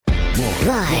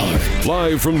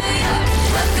Live from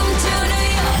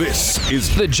this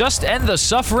is the Just End the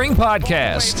Suffering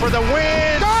podcast. For the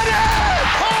win. Got it!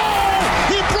 Oh!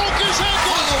 He broke his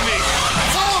ankle.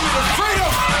 Follow me to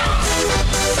freedom.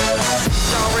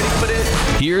 Y'all ready for this?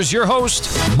 Here's your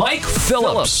host, Mike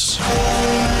Phillips.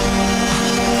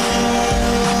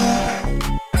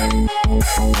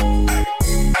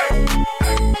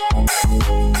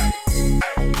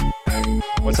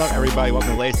 What's up, everybody? Welcome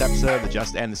to the latest episode of the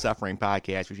Just End the Suffering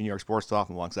podcast, which is New York sports talk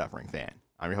from a long-suffering fan.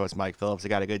 I'm your host, Mike Phillips. I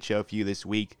got a good show for you this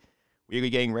week. We're going to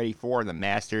be getting ready for the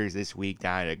Masters this week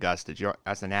down at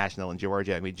Augusta National in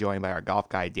Georgia. And we're joined by our golf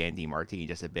guy, Dan DiMartini,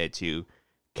 just a bit to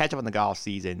catch up on the golf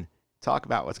season, talk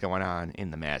about what's going on in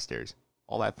the Masters.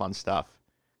 All that fun stuff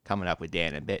coming up with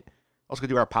Dan in a bit. Also going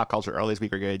to do our pop culture early this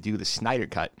week. We're going to do the Snyder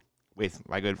Cut with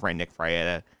my good friend Nick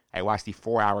Frietta. I watched the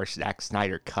 4-hour Zack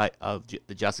Snyder cut of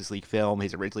the Justice League film,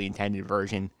 his originally intended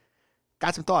version.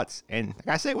 Got some thoughts, and I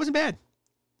gotta say, it wasn't bad.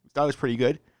 Thought it was pretty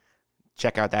good.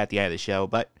 Check out that at the end of the show,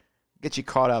 but get you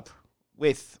caught up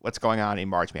with what's going on in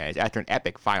March Madness after an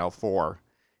epic Final Four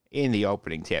in the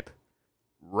opening tip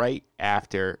right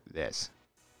after this.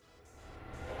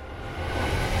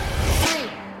 3,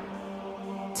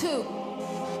 2,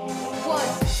 1.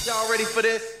 Y'all ready for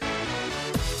this?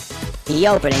 The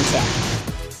opening tip.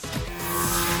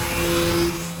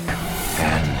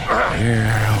 and here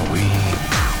we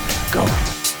go.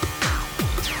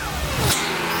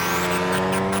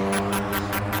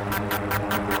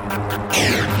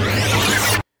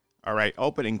 All right,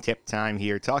 opening tip time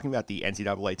here. Talking about the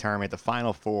NCAA tournament, the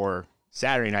Final Four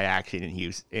Saturday night action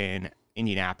in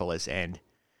Indianapolis, and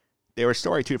there were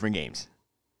two different games.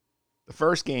 The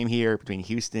first game here between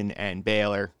Houston and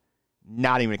Baylor,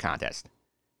 not even a contest.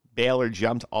 Baylor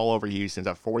jumped all over Houston,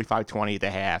 up 45-20 at the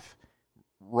half,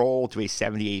 rolled to a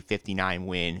 78-59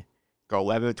 win, go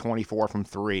 11-24 from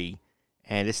three,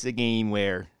 and this is a game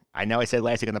where, I know I said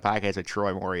last week on the podcast with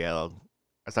Troy Moriello, I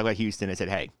was talking about Houston, I said,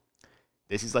 hey,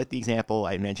 this is like the example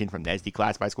I mentioned from Ned's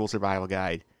Declassified School Survival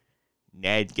Guide.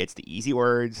 Ned gets the easy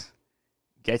words,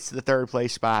 gets to the third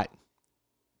place spot,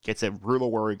 gets a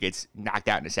brutal word, gets knocked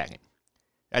out in a second.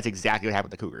 That's exactly what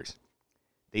happened with the Cougars.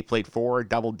 They played 4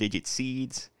 double-digit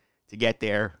seeds to get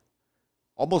there.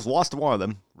 Almost lost one of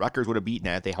them. Rutgers would have beaten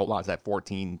that if they hold on to that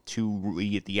 14-2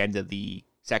 lead at the end of the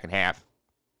second half.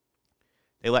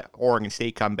 They let Oregon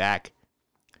State come back.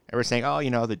 They were saying,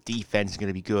 the defense is going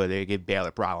to be good. They're going to give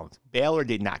Baylor problems. Baylor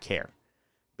did not care.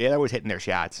 Baylor was hitting their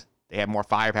shots. They had more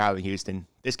firepower than Houston.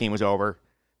 This game was over.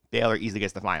 Baylor easily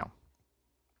gets the final.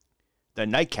 The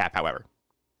nightcap, however,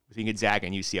 between Gonzaga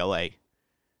and UCLA.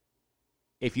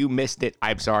 If you missed it,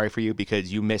 I'm sorry for you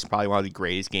because you missed probably one of the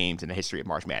greatest games in the history of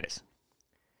March Madness.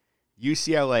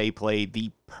 UCLA played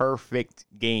the perfect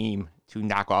game to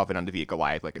knock off an undefeated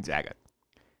Goliath like Gonzaga.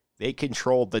 They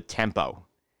controlled the tempo.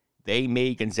 They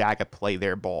made Gonzaga play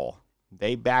their ball.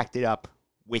 They backed it up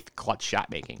with clutch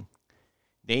shot making.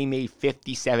 They made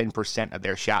 57% of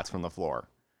their shots from the floor.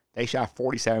 They shot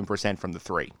 47% from the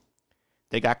three.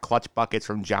 They got clutch buckets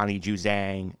from Johnny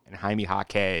Juzang and Jaime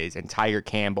Jaquez and Tiger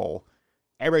Campbell.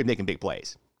 Everybody making big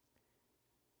plays.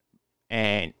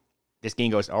 And this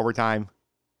game goes to overtime.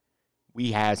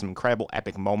 We had some incredible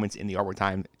epic moments in the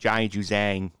overtime. Johnny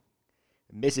Juzang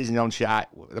misses his own shot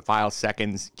with the final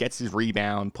seconds, gets his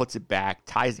rebound, puts it back,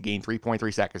 ties the game,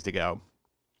 3.3 seconds to go.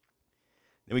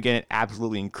 Then we get an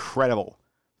absolutely incredible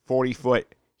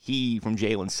 40-foot heave from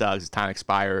Jalen Suggs as time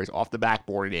expires, off the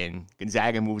backboard and in.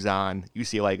 Gonzaga moves on.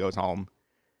 UCLA goes home.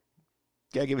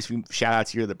 Gotta give a few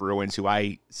shout-outs here to the Bruins, who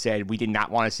I said we did not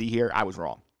want to see here. I was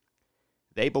wrong.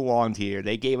 They belonged here.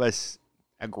 They gave us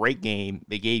a great game.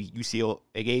 They gave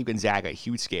Gonzaga a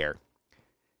huge scare.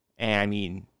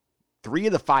 And, 3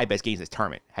 of the 5 best games in this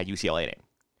tournament had UCLA in it.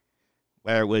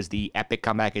 Whether it was the epic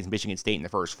comeback against Michigan State in the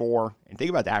first 4. And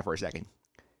think about that for a second.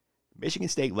 Michigan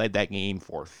State led that game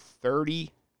for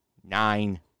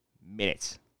 39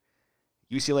 minutes.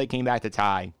 UCLA came back to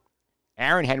tie.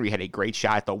 Aaron Henry had a great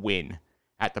shot at the win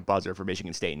at the buzzer for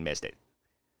Michigan State and missed it.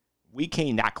 We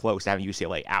came that close to having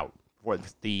UCLA out before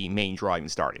the main draw even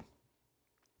started.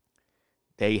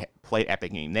 They played an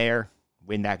epic game there,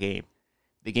 win that game.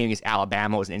 The game against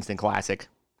Alabama was an instant classic.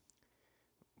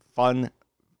 Fun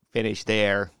finish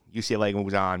there. UCLA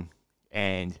moves on,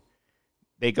 and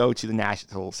they go to the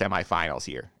national semifinals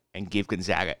here and give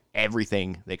Gonzaga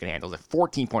everything they can handle. It's a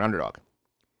 14-point underdog.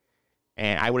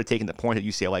 And I would have taken the point of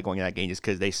UCLA going in that game just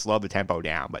because they slowed the tempo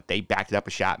down, but they backed it up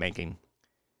with shot making.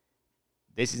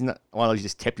 This is not one of those you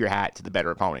just tip your hat to the better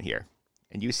opponent here.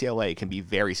 And UCLA can be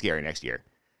very scary next year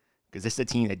because this is a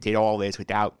team that did all this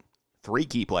without 3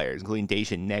 key players, including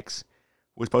Daishen Nix,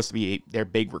 was supposed to be their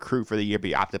big recruit for the year, but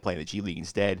he opted to play in the G League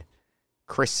instead.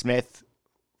 Chris Smith,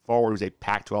 forward, was a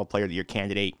Pac-12 Player of the Year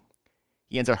candidate.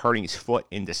 He ends up hurting his foot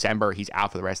in December. He's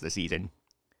out for the rest of the season.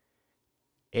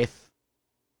 And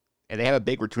they have a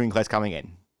big recruiting class coming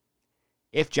in.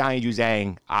 If Johnny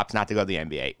Juzang opts not to go to the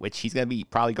NBA, which he's going to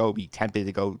probably be tempted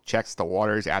to go check the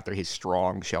waters after his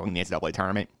strong showing in the NCAA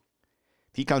tournament.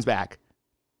 If he comes back,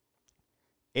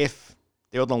 if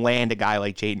they're able to land a guy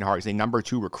like Jaden Hart, he's a number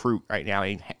 2 recruit right now,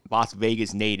 a Las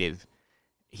Vegas native.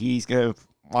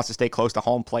 Wants to stay close to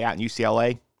home, play out in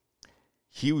UCLA.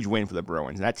 Huge win for the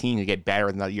Bruins. And that team can get better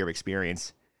with another year of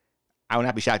experience. I would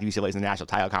not be shocked if UCLA is in the national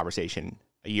title conversation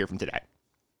a year from today.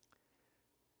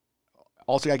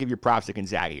 Also, got to give your props to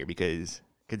Gonzaga here because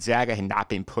Gonzaga had not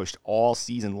been pushed all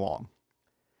season long.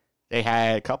 They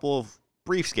had a couple of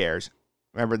brief scares.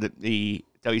 Remember the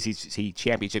WCC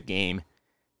championship game?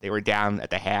 They were down at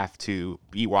the half to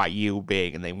BYU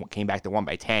big, and they came back to 1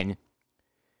 by 10.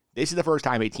 This is the first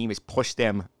time a team has pushed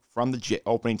them from the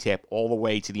opening tip all the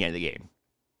way to the end of the game.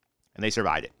 And they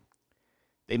survived it.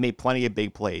 They made plenty of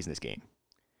big plays in this game.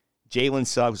 Jalen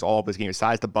Suggs was all up this game,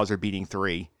 besides the buzzer-beating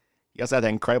 3. He also had that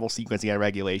incredible sequence in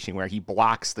regulation where he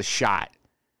blocks the shot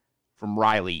from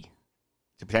Riley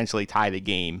to potentially tie the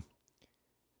game.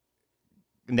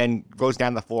 And then goes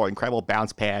down the floor. Incredible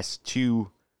bounce pass to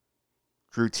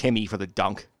Drew Timme for the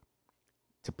dunk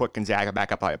to put Gonzaga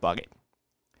back up by a bucket.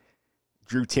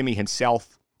 Drew Timme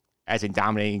himself has been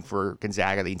dominating for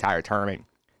Gonzaga the entire tournament.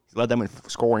 He's led them in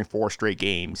scoring 4 straight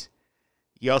games.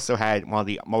 He also had one of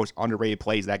the most underrated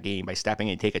plays of that game by stepping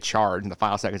in and take a charge in the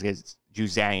final seconds against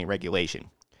Juzang in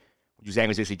regulation. Juzang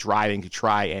was actually driving to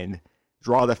try and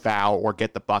draw the foul or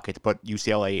get the bucket to put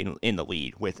UCLA in the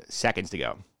lead with seconds to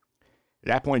go. At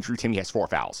that point, Drew Timme has 4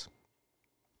 fouls.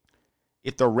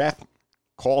 If the ref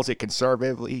calls it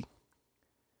conservatively,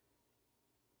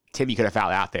 Timme could have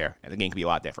fouled out there, and the game could be a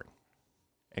lot different.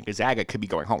 And Gonzaga could be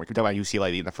going home. We could talk about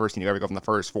UCLA being the first team to ever go from the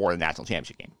first 4 in the national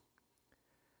championship game.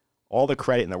 All the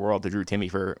credit in the world to Drew Timme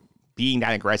for being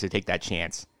that aggressive to take that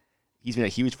chance. He's been a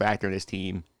huge factor in this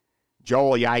team.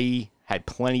 Joel Ayayi had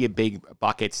plenty of big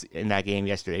buckets in that game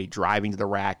yesterday, driving to the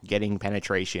rack, getting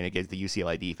penetration against the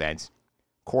UCLA defense.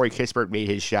 Corey Kispert made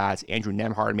his shots. Andrew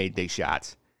Nembhard made big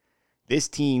shots. This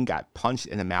team got punched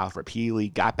in the mouth repeatedly,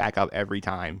 got back up every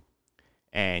time,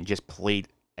 and just played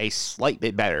a slight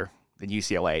bit better than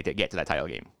UCLA to get to that title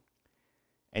game.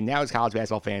 And now as college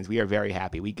basketball fans, we are very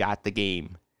happy. We got the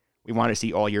game we want to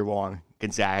see all year long,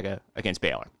 Gonzaga against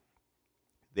Baylor.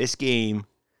 This game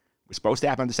was supposed to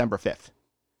happen on December 5th.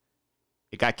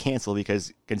 It got canceled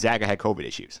because Gonzaga had COVID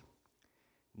issues.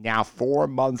 Now, 4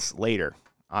 months later,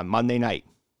 on Monday night,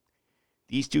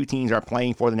 these two teams are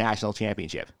playing for the national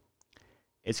championship.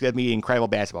 It's going to be an incredible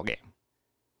basketball game.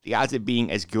 The odds of being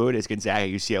as good as Gonzaga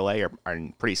and UCLA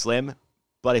are pretty slim,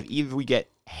 but if we get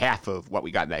half of what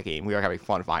we got in that game, we are having a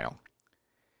fun final.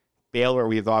 Baylor,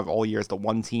 we've thought of all year as the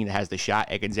one team that has the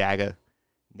shot at Gonzaga.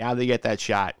 Now they get that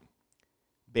shot.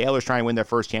 Baylor's trying to win their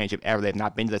first championship ever. They have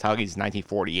not been to the title game since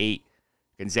 1948.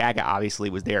 Gonzaga obviously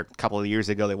was there a couple of years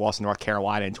ago. They lost to North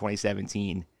Carolina in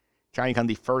 2017. Trying to become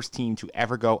the first team to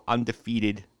ever go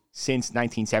undefeated since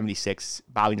 1976,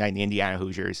 Bobby Knight and the Indiana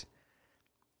Hoosiers.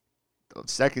 The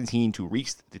second team to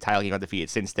reach the title game undefeated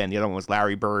since then. The other one was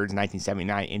Larry Bird's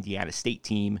 1979 Indiana State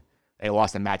team. They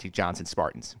lost to Magic Johnson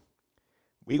Spartans.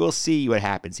 We will see what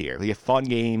happens here. It'll be a fun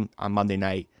game on Monday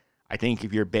night. I think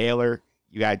if you're Baylor,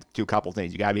 you got to do a couple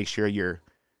things. You got to make sure you're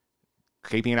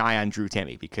keeping an eye on Drew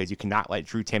Timme because you cannot let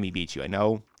Drew Timme beat you. I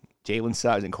know Jalen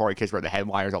Suggs and Corey Kispert are the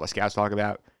headliners all the scouts talk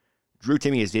about. Drew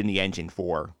Timme has been the engine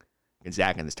for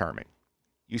Gonzaga in this tournament.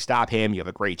 You stop him, you have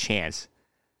a great chance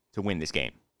to win this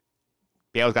game.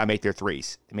 Baylor's got to make their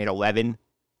threes. They made 11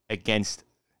 against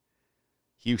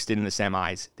Houston in the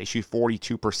semis. They shoot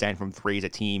 42% from threes as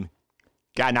a team.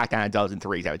 Got to knock down a dozen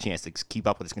threes, have a chance to keep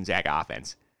up with this Gonzaga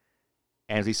offense.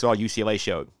 And as we saw, UCLA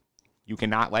showed, you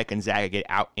cannot let Gonzaga get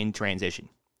out in transition.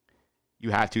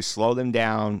 You have to slow them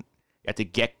down. You have to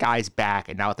get guys back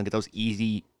and not let them get those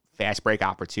easy, fast break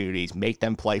opportunities. Make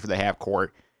them play for the half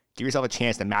court. Give yourself a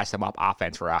chance to match them up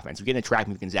offense for offense. If you get in a trap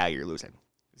with Gonzaga, you're losing.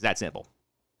 It's that simple.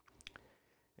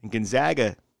 And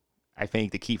Gonzaga, I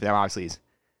think the key for them, obviously, is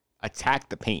attack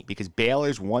the paint because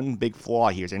Baylor's one big flaw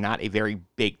here is they're not a very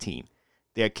big team.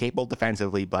 They're capable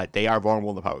defensively, but they are vulnerable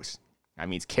in the post. That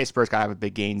means Kispert's got to have a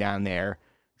big game down there.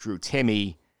 Drew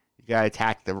Timme, you got to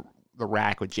attack the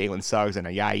rack with Jalen Suggs and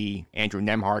Ayayi. Andrew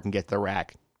Nembhard can get to the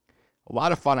rack. A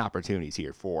lot of fun opportunities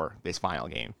here for this final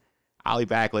game. I'll be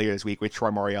back later this week with Troy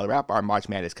Moriello to wrap our March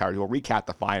Madness coverage. We'll recap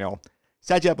the final,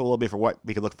 set you up a little bit for what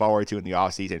we can look forward to in the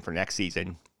offseason for next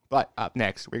season. But up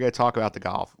next, we're going to talk about the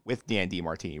golf with Dan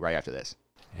DiMartini right after this.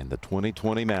 And the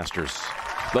 2020 Masters.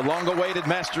 The long-awaited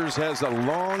Masters has a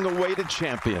long-awaited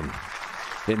champion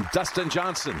in Dustin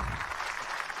Johnson.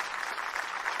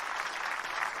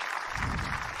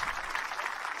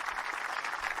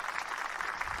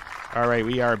 All right,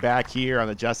 we are back here on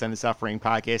the Just End the Suffering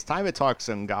podcast. Time to talk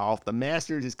some golf. The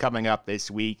Masters is coming up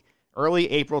this week. Early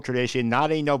April tradition,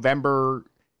 not a November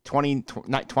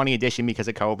 2020 edition because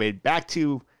of COVID. Back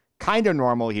to kind of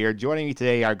normal here. Joining me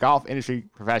today, our golf industry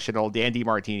professional, Dan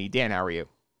DiMartini. Dan, how are you?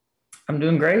 I'm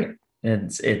doing great.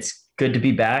 It's good to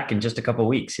be back in just a couple of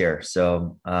weeks here.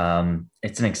 So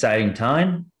it's an exciting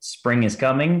time. Spring is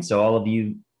coming. So all of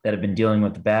you that have been dealing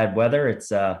with the bad weather,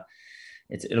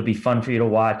 it'll be fun for you to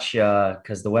watch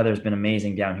because the weather's been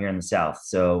amazing down here in the South.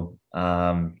 So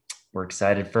we're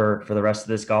excited for the rest of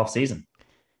this golf season.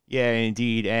 Yeah,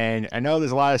 indeed. And I know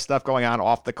there's a lot of stuff going on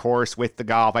off the course with the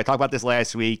golf. I talked about this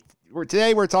last week.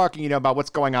 Today we're talking, about what's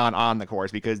going on the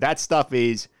course because that stuff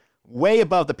is way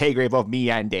above the pay grade of me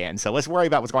and Dan. So let's worry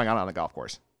about what's going on the golf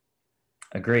course.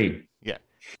 Agreed. Yeah.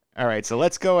 All right. So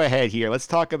let's go ahead here. Let's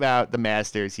talk about the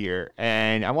Masters here.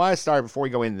 And I want to start before we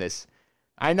go into this.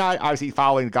 I'm not obviously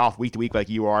following golf week to week like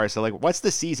you are. So what's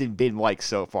the season been like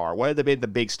so far? What have been the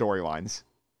big storylines?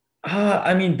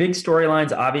 Big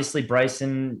storylines. Obviously,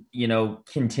 Bryson,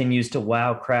 continues to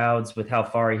wow crowds with how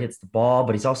far he hits the ball,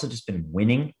 but he's also just been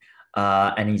winning,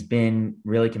 and he's been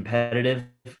really competitive.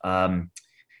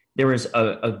 There was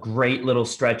a great little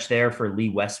stretch there for Lee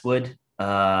Westwood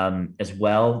as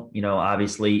well.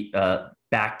 Obviously,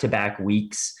 back-to-back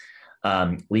weeks.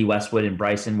 Lee Westwood and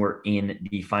Bryson were in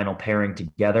the final pairing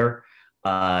together,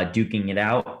 duking it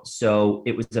out. So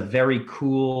it was a very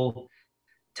cool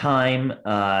time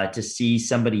to see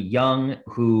somebody young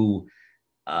who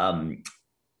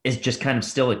is just kind of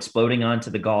still exploding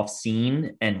onto the golf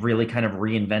scene and really kind of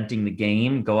reinventing the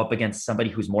game, go up against somebody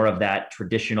who's more of that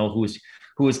traditional,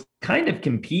 who is kind of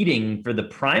competing for the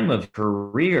prime of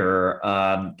career,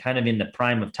 kind of in the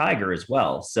prime of Tiger as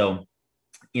well. So,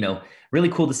 really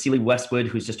cool to see Lee Westwood,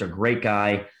 who's just a great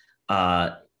guy,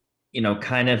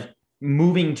 kind of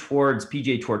moving towards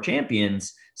PGA Tour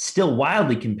champions, still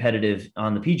wildly competitive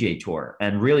on the PGA Tour,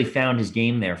 and really found his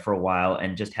game there for a while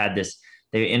and just had this.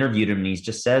 They interviewed him and he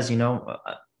just says,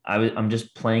 I'm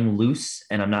just playing loose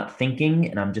and I'm not thinking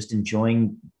and I'm just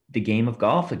enjoying the game of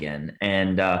golf again.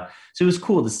 And so it was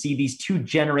cool to see these two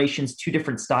generations, two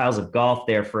different styles of golf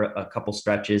there for a couple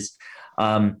stretches.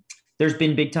 There's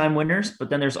been big time winners, but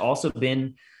then there's also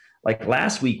been, like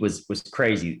last week was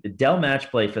crazy. The Dell Match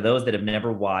Play, for those that have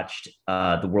never watched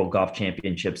the World Golf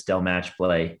Championships Dell Match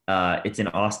Play, it's in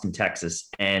Austin, Texas.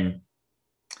 And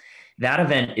that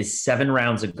event is 7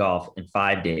 rounds of golf in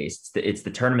 5 days. It's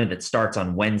the tournament that starts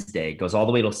on Wednesday, goes all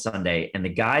the way till Sunday. And the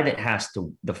guy that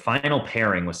the final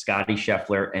pairing was Scotty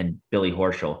Scheffler and Billy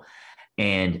Horschel.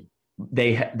 And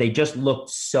they just looked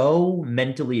so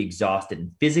mentally exhausted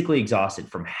and physically exhausted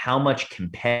from how much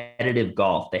competitive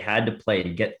golf they had to play to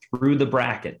get through the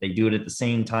bracket. They do it at the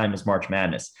same time as March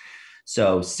Madness.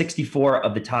 So 64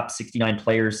 of the top 69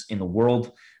 players in the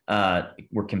world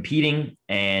were competing,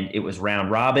 and it was round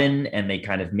robin, and they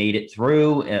kind of made it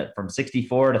through from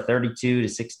 64 to 32 to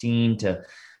 16 to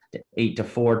 8 to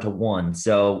 4 to 1.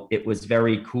 So it was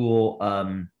very cool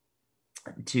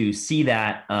to see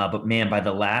that. But man, by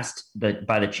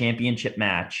the championship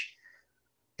match,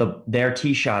 their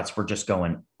tee shots were just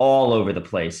going all over the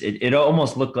place. It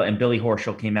almost looked like, and Billy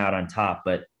Horschel came out on top,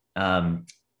 but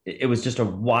it was just a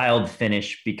wild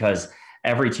finish because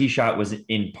every tee shot was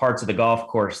in parts of the golf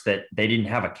course that they didn't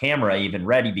have a camera even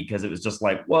ready, because it was just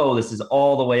like, whoa, this is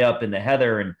all the way up in the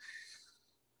heather.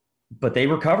 But they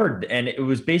recovered, and it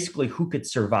was basically who could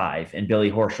survive, and Billy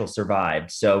Horschel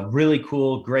survived. So really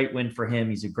cool, great win for him.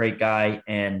 He's a great guy,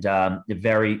 and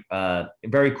very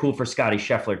cool for Scotty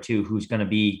Scheffler too, who's going to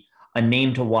be a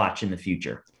name to watch in the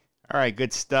future. All right,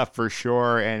 good stuff for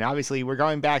sure. And obviously we're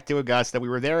going back to Augusta. We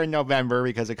were there in November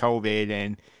because of COVID,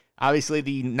 and obviously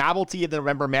the novelty of the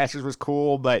November Masters was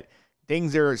cool, but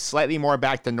things are slightly more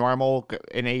back to normal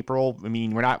in April. I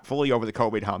mean, we're not fully over the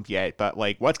COVID hump yet, but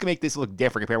what's going to make this look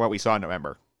different compared to what we saw in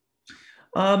November?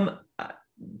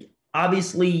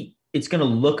 Obviously, it's going to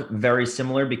look very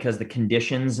similar because the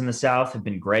conditions in the South have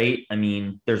been great. I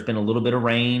mean, there's been a little bit of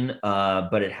rain,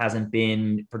 but it hasn't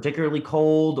been particularly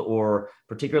cold or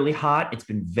particularly hot. It's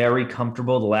been very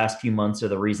comfortable. The last few months are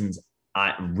the reasons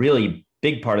really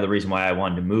big part of the reason why I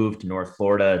wanted to move to North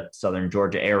Florida, Southern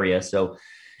Georgia area. So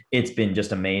it's been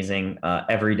just amazing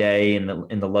every day in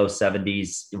the low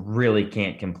 70s. Really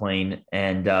can't complain.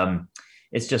 And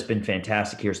it's just been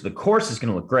fantastic here. So the course is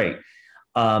going to look great.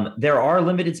 There are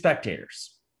limited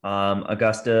spectators.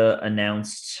 Augusta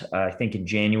announced, I think in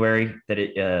January,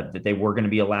 that they were going to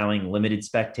be allowing limited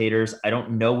spectators. I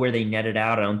don't know where they netted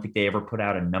out. I don't think they ever put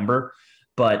out a number,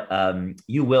 but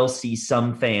you will see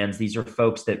some fans. These are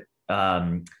folks that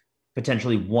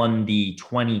potentially won the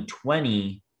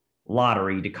 2020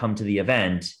 lottery to come to the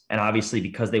event. And obviously,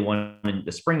 because they won in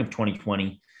the spring of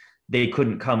 2020, they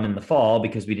couldn't come in the fall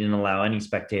because we didn't allow any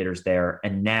spectators there.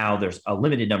 And now there's a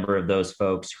limited number of those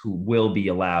folks who will be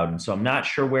allowed. And so I'm not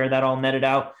sure where that all netted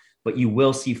out, but you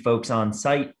will see folks on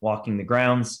site walking the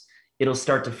grounds. It'll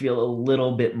start to feel a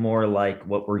little bit more like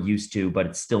what we're used to, but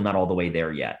it's still not all the way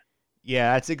there yet.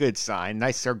 Yeah, that's a good sign.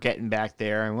 Nice to start getting back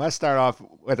there. And let's start off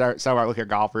with some of our local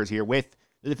golfers here with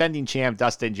the defending champ,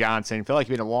 Dustin Johnson. I feel like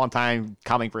it's been a long time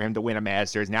coming for him to win a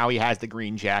Masters. Now he has the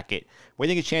green jacket. What do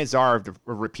you think his chances are of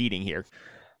repeating here?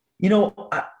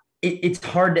 It's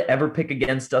hard to ever pick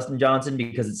against Dustin Johnson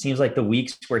because it seems like the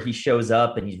weeks where he shows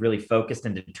up and he's really focused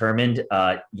and determined,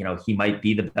 he might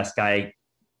be the best guy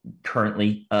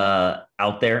currently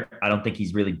out there. I don't think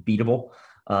he's really beatable.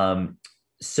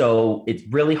 So it's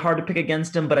really hard to pick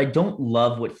against him, but I don't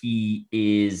love what he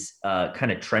is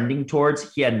kind of trending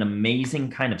towards. He had an amazing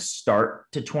kind of start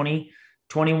to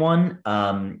 2021,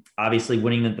 obviously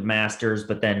winning at the Masters,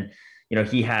 but then,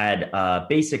 he had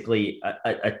basically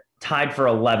a tied for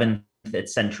 11th at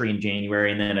Century in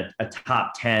January, and then a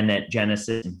top 10 at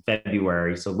Genesis in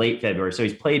February, so late February. So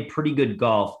he's played pretty good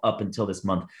golf up until this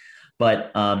month.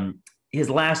 But his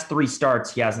last 3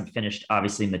 starts, he hasn't finished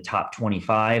obviously in the top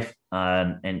 25.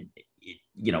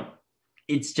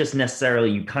 It's just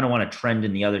necessarily, you kind of want to trend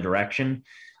in the other direction.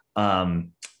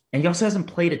 And he also hasn't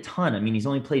played a ton. I mean, he's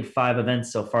only played 5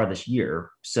 events so far this year.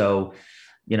 So,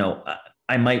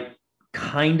 I might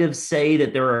kind of say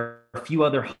that there are a few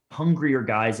other hungrier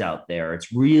guys out there.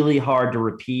 It's really hard to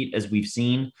repeat, as we've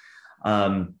seen.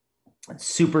 It's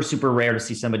super, super rare to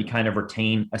see somebody kind of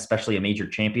retain, especially a major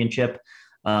championship.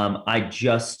 I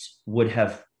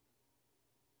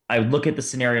would look at the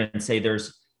scenario and say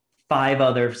there's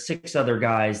 6 other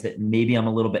guys that maybe I'm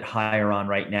a little bit higher on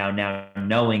right now,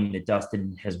 knowing that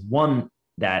Dustin has won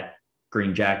that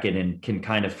green jacket and can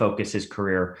kind of focus his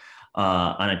career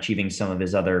on achieving some of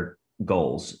his other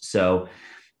goals. So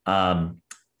I'm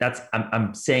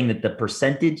saying that the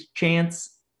percentage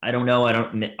chance, I don't know.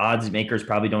 Odds makers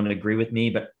probably don't agree with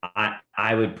me, but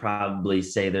I would probably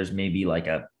say there's maybe like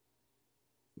a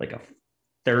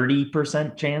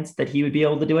 30% chance that he would be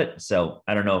able to do it. So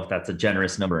I don't know if that's a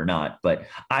generous number or not, but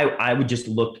I would just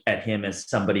look at him as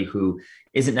somebody who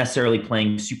isn't necessarily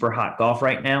playing super hot golf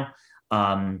right now,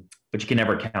 but you can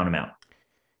never count him out.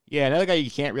 Yeah, another guy you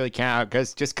can't really count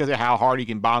because of how hard he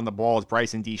can bomb the ball is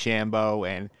Bryson DeChambeau,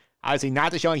 and obviously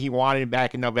not the showing he wanted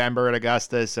back in November at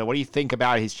Augusta. So what do you think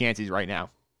about his chances right now?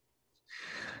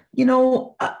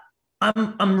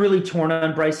 I'm really torn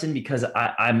on Bryson because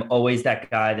I'm always that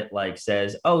guy that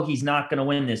says, oh, he's not going to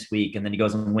win this week. And then he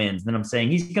goes and wins. And then I'm saying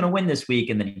he's going to win this week.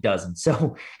 And then he doesn't.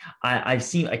 So I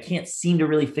can't seem to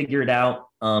really figure it out.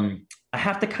 I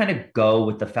have to kind of go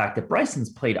with the fact that Bryson's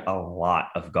played a lot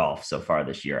of golf so far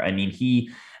this year. I mean,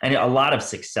 and a lot of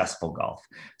successful golf.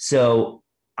 So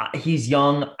he's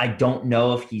young. I don't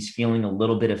know if he's feeling a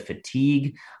little bit of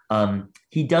fatigue.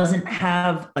 He doesn't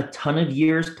have a ton of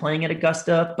years playing at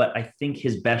Augusta, but I think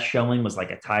his best showing was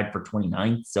a tied for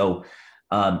 29th. So,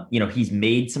 he's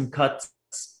made some cuts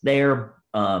there.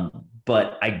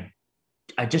 But I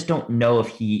just don't know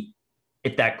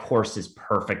if that course is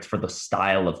perfect for the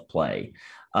style of play.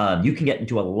 You can get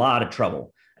into a lot of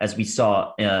trouble, as we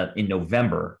saw in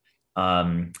November.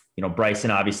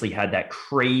 Bryson obviously had that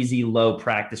crazy low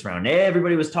practice round.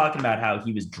 Everybody was talking about how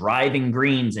he was driving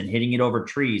greens and hitting it over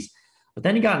trees, but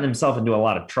then he got himself into a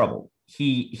lot of trouble.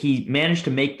 He managed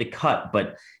to make the cut,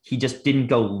 but he just didn't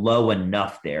go low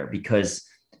enough there because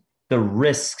the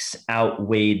risks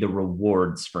outweighed the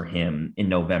rewards for him in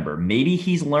November. Maybe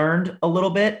he's learned a little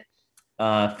bit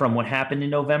from what happened in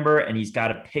November, and he's got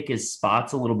to pick his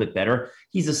spots a little bit better.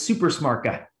 He's a super smart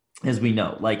guy, as we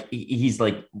know. He's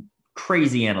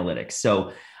crazy analytics.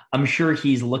 So I'm sure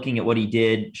he's looking at what he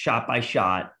did shot by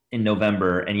shot in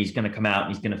November, and he's going to come out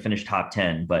and he's going to finish top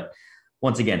 10. But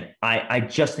once again, I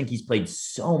just think he's played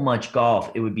so much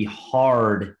golf. It would be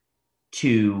hard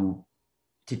to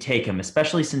take him,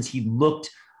 especially since he looked,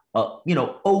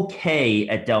 okay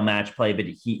at Dell Match Play, but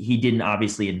he didn't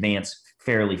obviously advance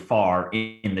fairly far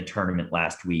in the tournament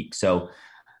last week. So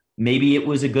maybe it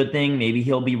was a good thing. Maybe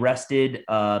he'll be rested,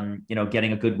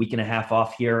 getting a good week and a half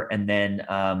off here. And then,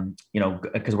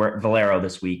 because we're at Valero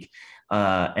this week,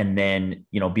 and then,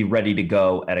 be ready to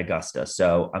go at Augusta.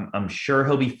 So I'm sure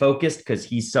he'll be focused because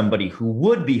he's somebody who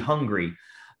would be hungry,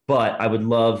 but I would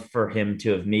love for him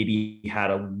to have maybe had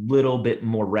a little bit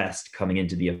more rest coming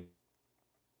into the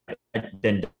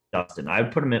than Dustin. I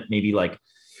would put him at maybe like,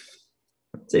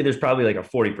 say there's probably like a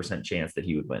 40% chance that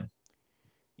he would win.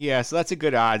 Yeah, so that's a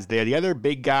good odds there. The other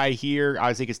big guy here,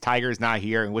 obviously, because Tiger's not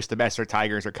here, and wish the best for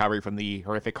Tiger's recovery from the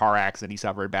horrific car accident he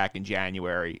suffered back in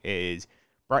January, is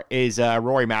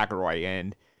Rory McIlroy.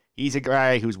 And he's a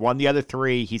guy who's won the other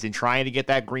three. He's been trying to get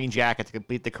that green jacket to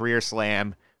complete the career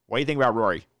slam. What do you think about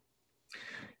Rory?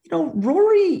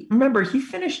 Rory, remember, he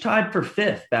finished tied for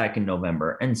 5th back in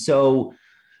November. And so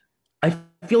I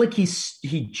feel like he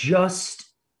just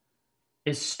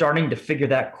is starting to figure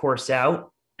that course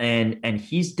out. And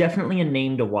he's definitely a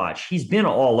name to watch. He's been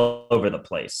all over the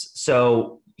place.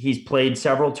 So he's played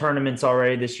several tournaments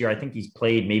already this year. I think he's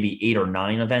played maybe 8 or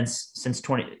 9 events since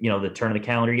the turn of the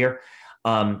calendar year.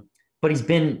 But he's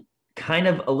been kind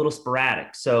of a little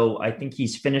sporadic. So I think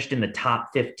he's finished in the top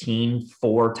 15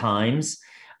 4 times.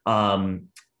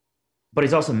 But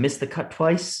he's also missed the cut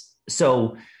twice.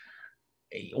 So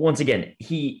once again,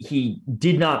 he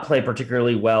did not play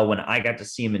particularly well when I got to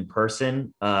see him in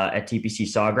person at TPC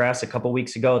Sawgrass a couple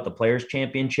weeks ago at the Players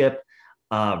Championship.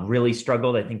 Really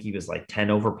struggled. I think he was like 10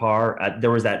 over par.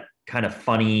 There was that kind of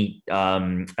funny, I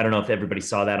don't know if everybody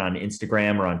saw that on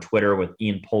Instagram or on Twitter, with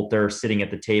Ian Poulter sitting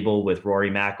at the table with Rory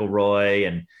McIlroy,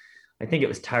 and I think it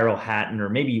was Tyrrell Hatton or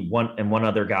maybe one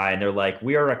other guy. And they're like,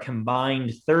 we are a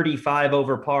combined 35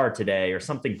 over par today, or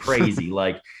something crazy.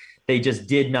 Like, they just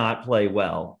did not play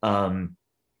well.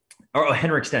 Or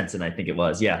Henrik Stenson, I think it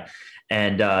was. Yeah.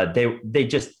 And he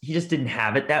just didn't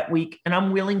have it that week. And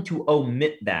I'm willing to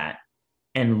omit that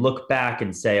and look back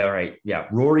and say, all right, yeah,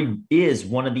 Rory is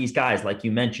one of these guys, like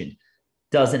you mentioned,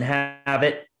 doesn't have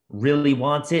it, really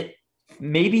wants it,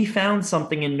 maybe found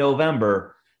something in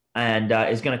November, and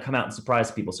is going to come out and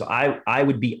surprise people. So I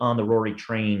would be on the Rory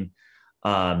train,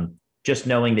 just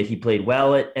knowing that he played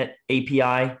well at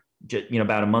API,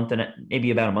 about a month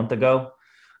ago.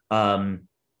 About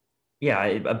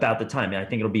the time. I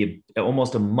think it'll be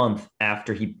almost a month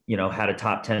after he, had a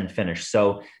top 10 finish.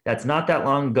 So that's not that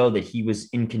long ago that he was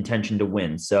in contention to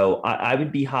win. So I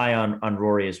would be high on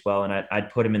Rory as well. And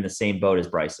I'd put him in the same boat as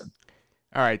Bryson.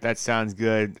 All right, that sounds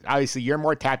good. Obviously, you're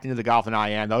more tapped into the golf than I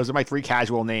am. Those are my 3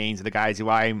 casual names, the guys who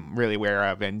I'm really aware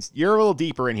of. And you're a little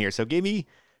deeper in here. So give me a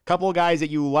couple of guys that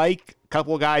you like, a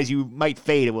couple of guys you might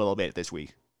fade a little bit this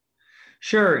week.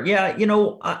 Sure. Yeah.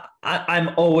 I'm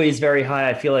always very high.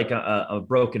 I feel like a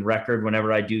broken record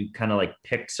whenever I do kind of like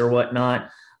picks or whatnot.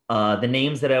 The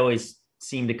names that I always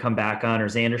seem to come back on are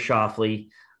Xander Schauffele,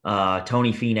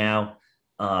 Tony Finau.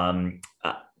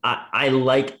 I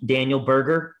like Daniel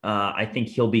Berger. I think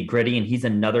he'll be gritty, and he's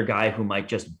another guy who might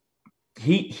just,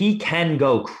 he can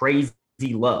go crazy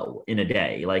low in a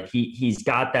day. Like he's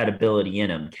got that ability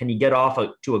in him. Can he get off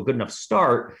to a good enough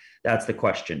start? That's the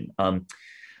question.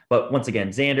 But once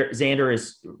again, Xander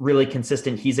is really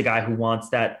consistent. He's a guy who wants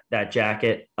that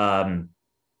jacket. And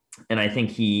I think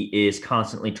he is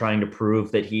constantly trying to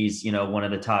prove that he's, one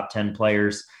of the top 10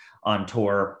 players on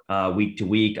tour week to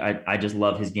week. I just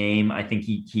love his game. I think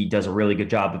he does a really good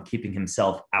job of keeping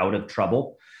himself out of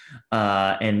trouble.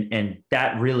 And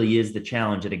that really is the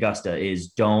challenge at Augusta, is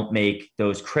don't make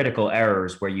those critical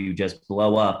errors where you just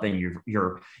blow up and you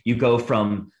go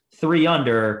from 3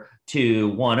 under to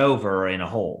 1 over in a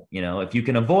hole. If you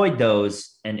can avoid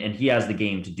those, and he has the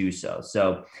game to do so.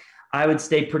 So I would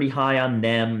stay pretty high on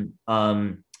them.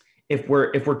 If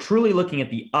we're truly looking at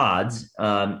the odds,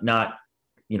 not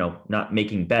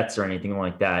making bets or anything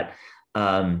like that,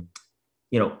 I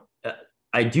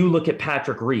do look at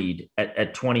Patrick Reed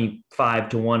at 25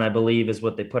 to 1, I believe is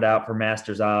what they put out for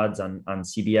Masters odds on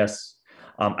CBS.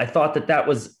 I thought that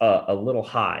was a little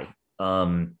high.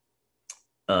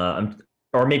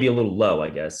 Or maybe a little low, I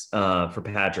guess, for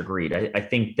Patrick Reed. I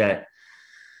think that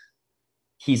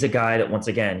he's a guy that, once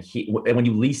again, when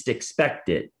you least expect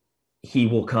it, he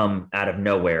will come out of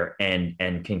nowhere and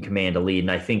can command a lead.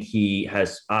 And I think he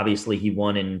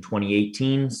won in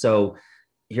 2018. So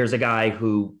here's a guy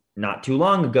who not too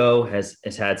long ago has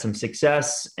had some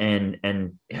success and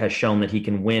has shown that he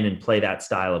can win and play that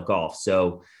style of golf.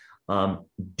 So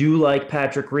do like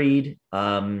Patrick Reed.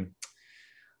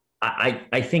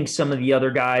 I think some of the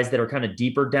other guys that are kind of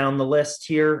deeper down the list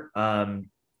here,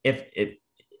 if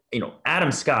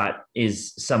Adam Scott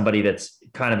is somebody that's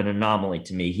kind of an anomaly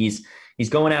to me. He's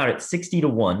going out at 60 to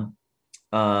 1.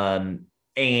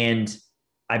 And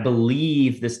I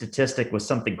believe the statistic was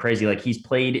something crazy. Like, he's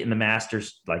played in the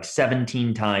Masters like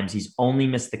 17 times. He's only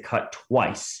missed the cut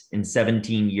twice in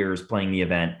 17 years playing the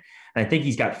event. And I think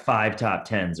he's got 5 top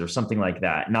 10s or something like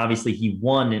that. And obviously he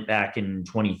won it back in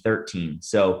 2013.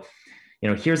 So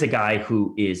here's a guy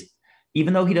who is,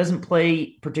 even though he doesn't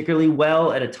play particularly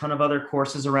well at a ton of other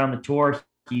courses around the tour,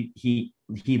 he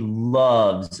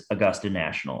loves Augusta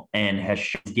National and has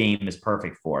shown his game is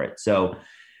perfect for it. So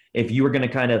if you were going to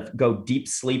kind of go deep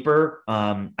sleeper,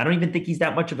 I don't even think he's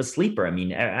that much of a sleeper. I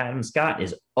mean, Adam Scott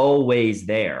is always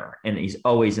there and he's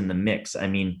always in the mix. I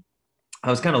mean, I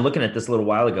was kind of looking at this a little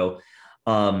while ago.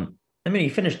 He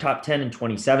finished top 10 in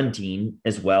 2017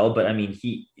 as well, but I mean,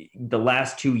 the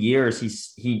last 2 years,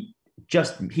 he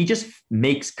just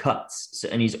makes cuts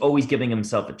and he's always giving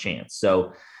himself a chance.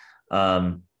 So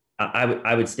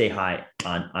I would stay high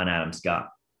on Adam Scott.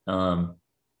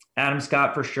 Adam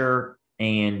Scott for sure.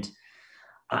 And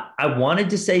I wanted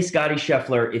to say Scotty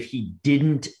Scheffler if he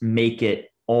didn't make it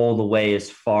all the way as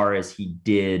far as he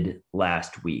did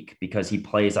last week, because he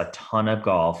plays a ton of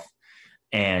golf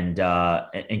and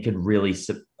could really,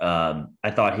 I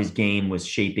thought his game was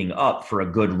shaping up for a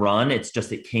good run. It's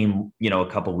just, it came, a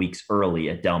couple weeks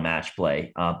early at Dell Match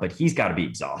Play, but he's got to be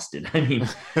exhausted. I mean,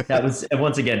 that was,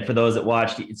 once again, for those that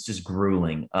watched, it's just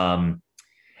grueling. And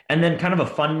then kind of a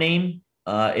fun name,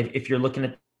 if you're looking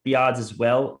at the odds as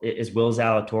well, is Will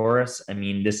Zalatoris. I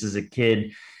mean, this is a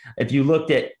kid. If you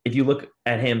look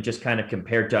at him just kind of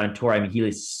compared to on tour, I mean, he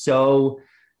is so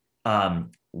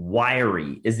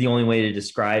wiry is the only way to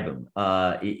describe him.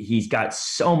 He's got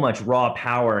so much raw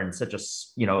power and such a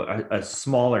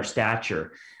smaller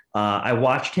stature. I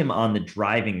watched him on the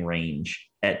driving range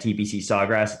at TPC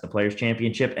Sawgrass at the Players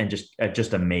Championship and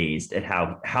just amazed at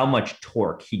how much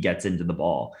torque he gets into the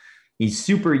ball. He's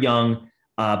super young,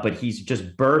 but he's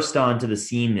just burst onto the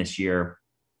scene this year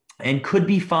and could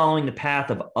be following the path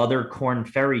of other Korn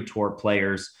Ferry Tour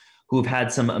players who have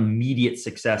had some immediate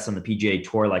success on the PGA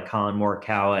Tour, like Colin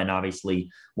Morikawa, and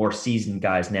obviously more seasoned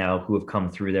guys now who have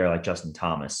come through there, like Justin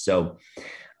Thomas. So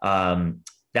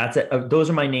that's it. Those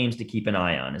are my names to keep an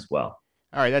eye on as well.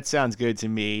 All right, that sounds good to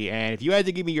me. And if you had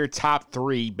to give me your top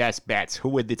 3 best bets, who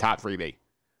would the top 3 be?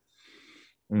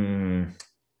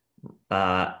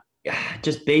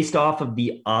 Just based off of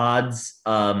the odds,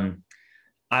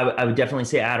 I would definitely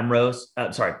say Adam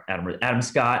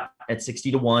Scott at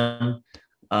 60-1.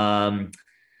 I'd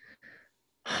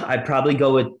probably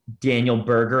go with Daniel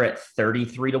Berger at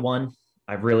 33-1.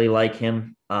 I really like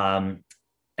him. And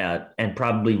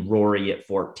probably Rory at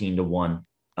 14-1.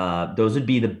 Those would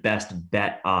be the best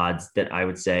bet odds that I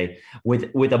would say,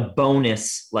 with a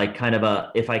bonus, like kind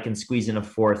of if I can squeeze in a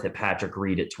fourth at Patrick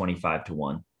Reed at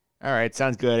 25-1. All right,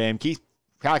 sounds good. And Keith,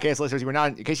 podcast listeners,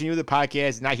 in case you knew the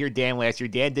podcast, not hear Dan last year.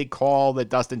 Dan did call that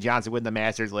Dustin Johnson win the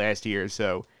Masters last year.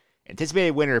 So,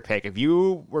 anticipated winner pick. If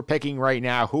you were picking right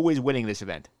now, who is winning this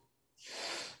event?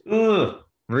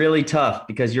 Really tough,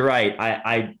 because you're right.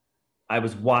 I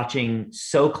was watching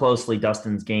so closely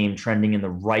Dustin's game, trending in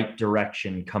the right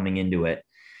direction coming into it.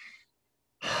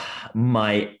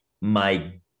 My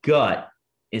gut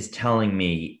is telling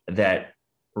me that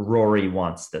Rory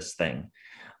wants this thing.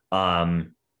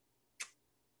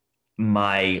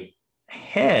 My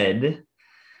head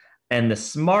and the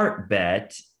smart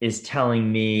bet is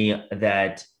telling me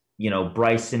that,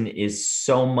 Bryson is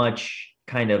so much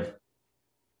kind of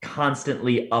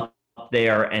constantly up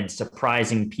there and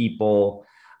surprising people.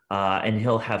 And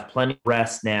he'll have plenty of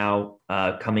rest now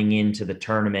coming into the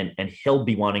tournament, and he'll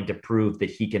be wanting to prove that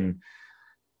he can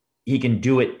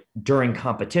do it during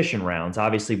competition rounds.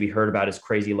 Obviously, we heard about his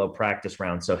crazy low practice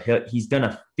round, so he's going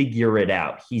to figure it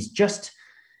out. He's just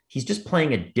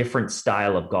playing a different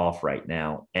style of golf right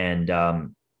now, and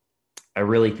I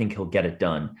really think he'll get it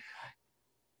done.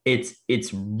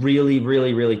 It's really,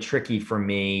 really, really tricky for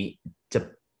me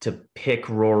to pick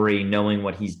Rory, knowing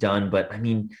what he's done, but I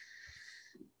mean,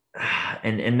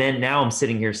 and then now I'm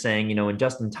sitting here saying, and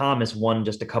Justin Thomas won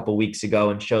just a couple weeks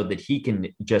ago and showed that he can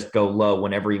just go low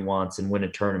whenever he wants and win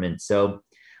a tournament. So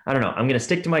I don't know. I'm going to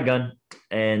stick to my gun,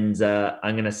 and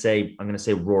I'm going to say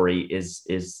Rory is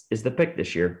the pick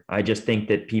this year. I just think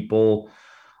that people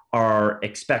are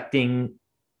expecting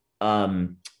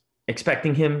him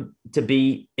to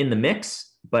be in the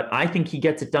mix, but I think he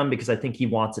gets it done because I think he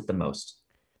wants it the most.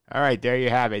 All right, there you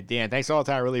have it. Dan, thanks all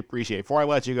the time. I really appreciate it. Before I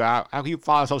let you go, how can you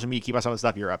follow social media, keep us on the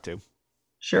stuff you're up to?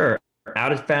 Sure.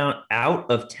 Out of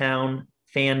town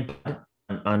fan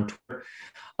on Twitter.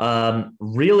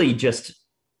 Really just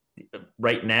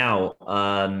right now,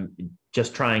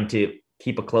 just trying to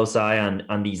keep a close eye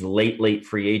on these late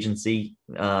free agency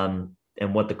and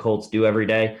what the Colts do every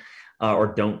day.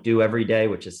 Or don't do every day,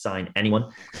 which is sign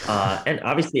anyone. And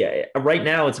obviously, right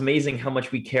now, it's amazing how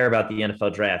much we care about the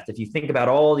NFL draft. If you think about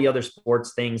all the other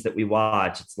sports things that we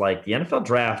watch, it's like the NFL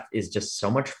draft is just so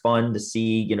much fun to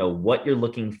see, what you're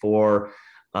looking for.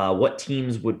 what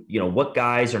teams would, what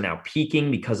guys are now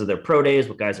peaking because of their pro days,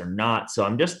 what guys are not. So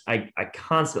I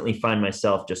constantly find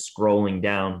myself just scrolling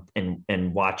down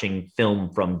and watching film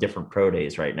from different pro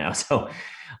days right now. So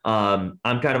I'm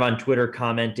kind of on Twitter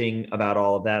commenting about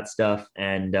all of that stuff,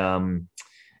 and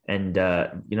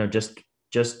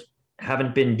just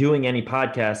haven't been doing any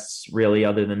podcasts really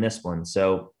other than this one.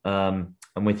 So I'm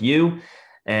with you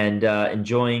and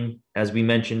enjoying, as we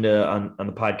mentioned on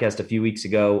the podcast a few weeks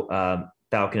ago,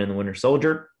 Falcon and the Winter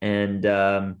Soldier. And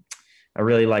I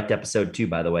really liked episode 2,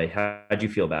 by the way. How'd you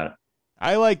feel about it?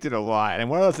 I liked it a lot. And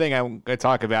one other thing I'm going to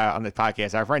talk about on the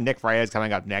podcast, our friend Nick Frias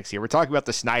coming up next here. We're talking about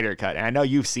the Snyder Cut, and I know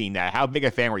you've seen that. How big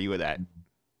a fan were you of that?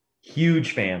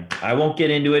 Huge fan. I won't get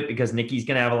into it because Nikki's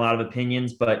going to have a lot of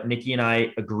opinions, but Nikki and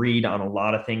I agreed on a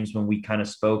lot of things when we kind of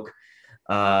spoke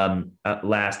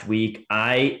last week.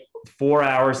 4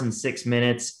 hours and 6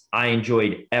 minutes. I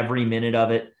enjoyed every minute of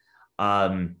it.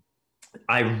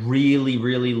 I really,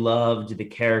 really loved the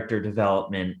character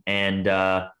development, and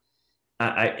I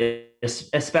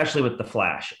especially with the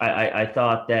Flash. I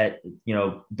thought that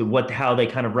how they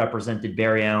kind of represented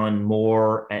Barry Allen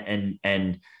more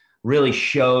and really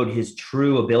showed his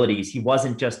true abilities. He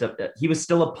wasn't just he was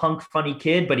still a punk, funny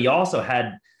kid, but he also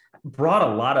brought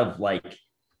a lot of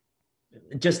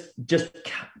just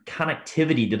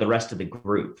connectivity to the rest of the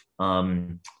group.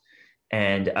 And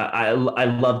I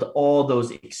loved all those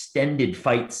extended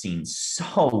fight scenes.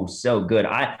 So good.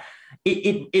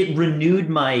 It renewed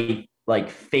my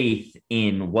faith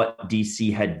in what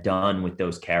DC had done with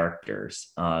those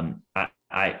characters.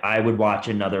 I would watch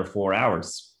another 4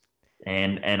 hours,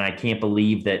 and I can't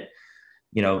believe that,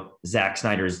 Zack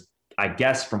Snyder's, I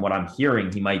guess from what I'm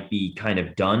hearing, he might be kind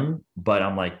of done, but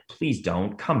I'm like, please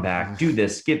don't come back, do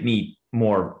this, give me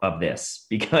more of this,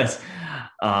 because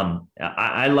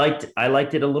I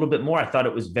liked it a little bit more. I thought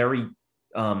it was very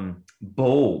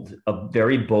bold, a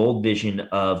very bold vision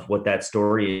of what that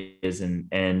story is, and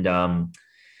the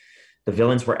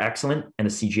villains were excellent and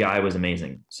the CGI was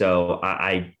amazing. So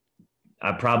I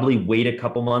probably wait a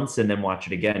couple months and then watch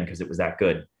it again because it was that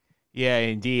good. Yeah,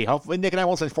 indeed. Hopefully Nick and I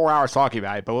won't spend 4 hours talking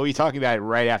about it, but we'll be talking about it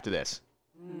right after this.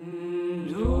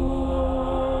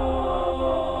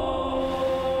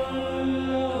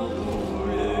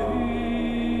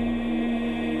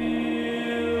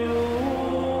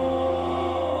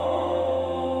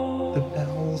 The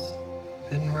bell's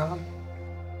been rung.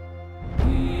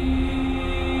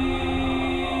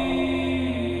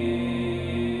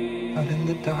 Out in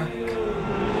the dark,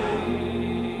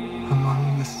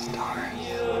 among the stars,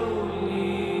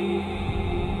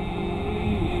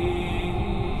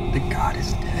 the god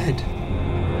is dead.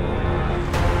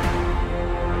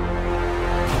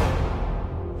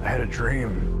 I had a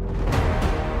dream.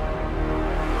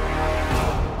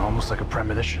 Almost like a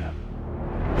premonition.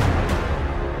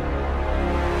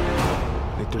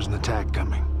 I think there's an attack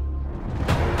coming.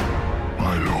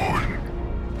 My lord,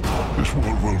 this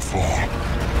world will fall.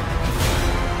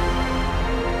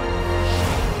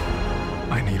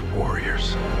 I need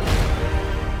warriors.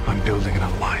 I'm building an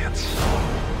alliance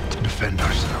to defend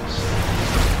ourselves.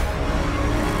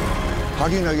 How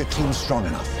do you know your team's strong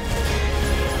enough?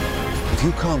 If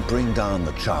you can't bring down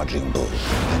the charging bull,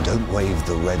 then don't wave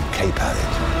the red cape at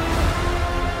it.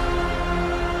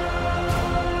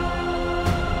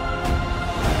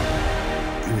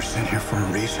 We were sent here for a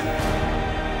reason.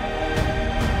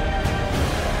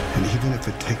 And even if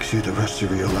it takes you the rest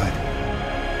of your life,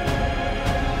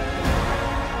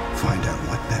 find out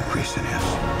what that reason is.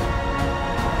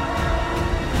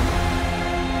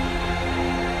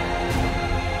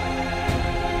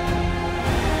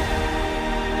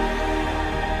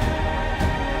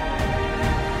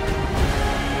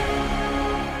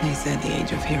 They said the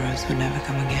age of heroes would never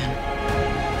come again.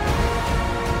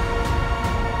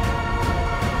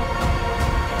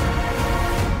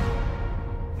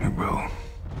 It will.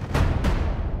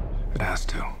 It has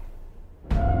to.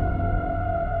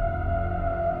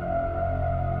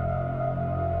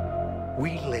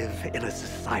 We live in a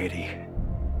society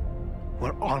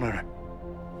where honor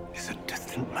is a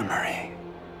distant memory.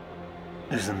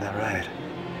 Isn't that right,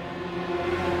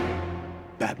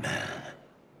 Batman?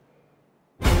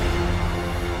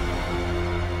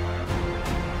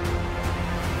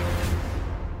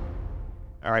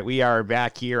 All right, we are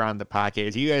back here on the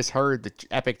podcast. You guys heard the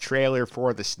epic trailer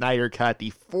for the Snyder Cut, the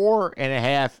 4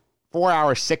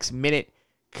 hour, 6 minute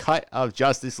cut of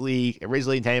Justice League,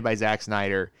 originally intended by Zack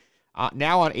Snyder,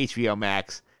 now on HBO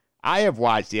Max. I have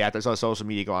watched it after I saw social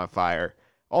media go on fire.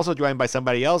 Also joined by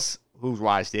somebody else who's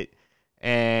watched it.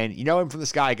 And you know him from the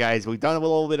Sky Guys. We've done a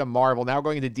little bit of Marvel. Now we're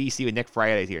going into DC with Nick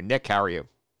Friday here. Nick, how are you?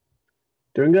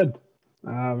 Doing good.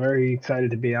 Very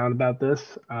excited to be on about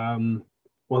this.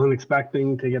 Wasn't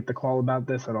expecting to get the call about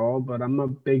this at all, but I'm a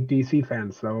big DC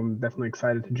fan, so I'm definitely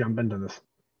excited to jump into this.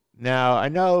 Now, I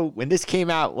know when this came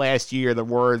out last year, the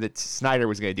word that Snyder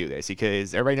was going to do this,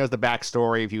 because everybody knows the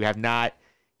backstory. If you have not,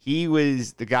 he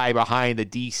was the guy behind the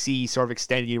DC sort of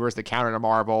extended universe, the counter to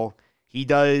Marvel. He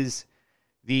does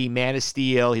the Man of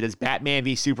Steel. He does Batman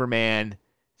v Superman,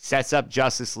 sets up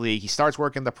Justice League. He starts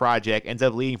working the project, ends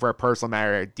up leaving for a personal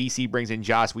matter. DC brings in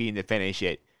Joss Whedon to finish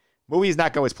it. Movie does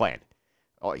not go as planned.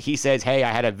 He says, hey,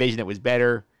 I had a vision that was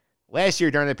better. Last year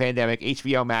during the pandemic,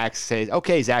 HBO Max says,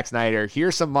 okay, Zack Snyder,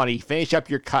 here's some money. Finish up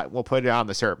your cut. We'll put it on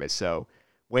the service. So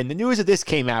when the news of this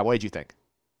came out, what did you think?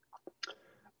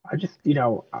 I just,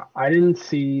 I didn't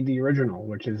see the original,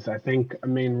 which is, I think, a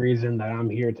main reason that I'm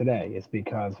here today is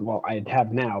because, well, I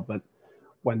have now, but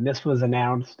when this was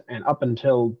announced and up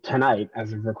until tonight,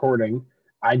 as of recording,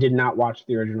 I did not watch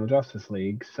the original Justice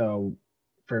League. So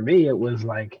for me, it was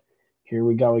like, here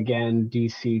we go again,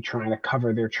 DC trying to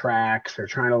cover their tracks or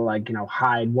trying to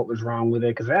hide what was wrong with it.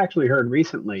 Because I actually heard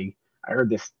recently, I heard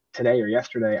this today or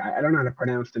yesterday. I don't know how to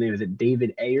pronounce the name. Is it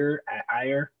David Ayer?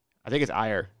 Ayer? I think it's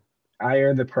Ayer.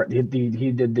 Ayer,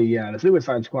 he did the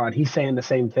Suicide Squad. He's saying the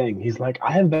same thing. He's like,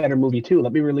 I have a better movie too.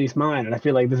 Let me release mine. And I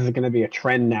feel like this is going to be a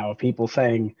trend now of people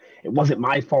saying it wasn't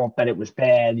my fault that it was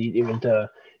bad. It was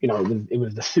it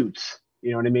was the suits.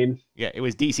 You know what I mean? Yeah, it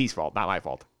was DC's fault, not my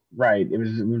fault. Right. It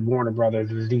was Warner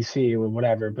Brothers. It was DC or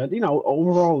whatever. But,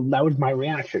 overall, that was my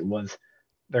reaction was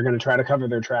they're going to try to cover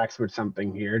their tracks with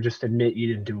something here. Just admit you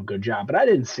didn't do a good job. But I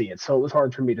didn't see it. So it was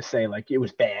hard for me to say, it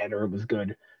was bad or it was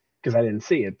good because I didn't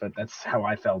see it. But that's how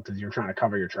I felt as you're trying to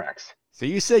cover your tracks. So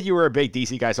you said you were a big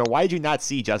DC guy. So why did you not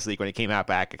see Justice League when it came out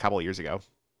back a couple of years ago?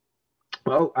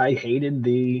 Well, I hated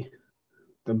the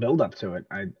build-up to it.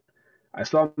 I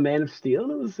saw Man of Steel.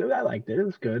 I liked it. It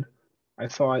was good. I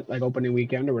saw it opening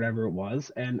weekend or whatever it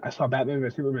was, and I saw Batman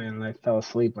vs Superman, and I fell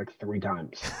asleep 3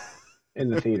 times in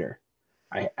the theater.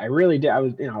 I really did. I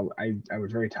was I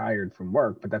was very tired from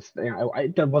work, but that's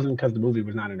that wasn't because the movie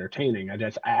was not entertaining.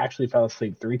 I actually fell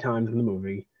asleep 3 times in the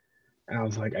movie, and I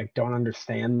was like, I don't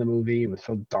understand the movie. It was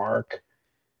so dark,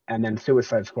 and then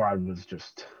Suicide Squad was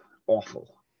just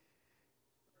awful.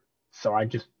 So I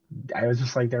was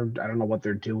just like, I don't know what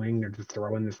they're doing. They're just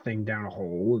throwing this thing down a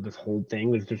hole. This whole thing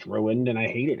was just ruined, and I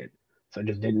hated it. So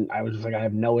I was just like, I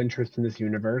have no interest in this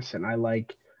universe. And I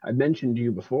mentioned to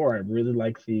you before, I really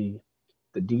like the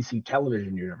DC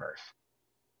television universe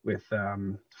with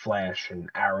Flash and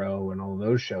Arrow and all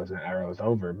those shows. And Arrow is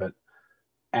over,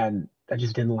 and I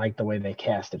just didn't like the way they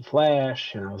casted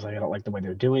Flash. And I was like, I don't like the way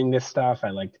they're doing this stuff.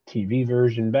 I like the TV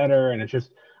version better. And it's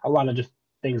just a lot of just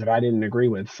things that I didn't agree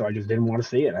with, so I just didn't want to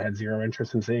see it. I had zero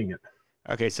interest in seeing it.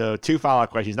 Okay, so 2 follow-up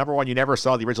questions. Number 1, you never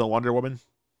saw the original Wonder Woman?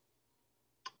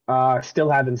 Still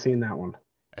haven't seen that one.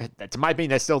 To my opinion,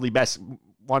 that's still the best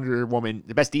Wonder Woman,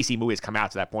 the best DC movie has come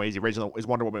out to that point. Is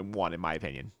Wonder Woman 1, in my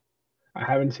opinion. I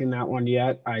haven't seen that one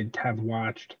yet. I have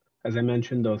watched, as I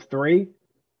mentioned, those 3,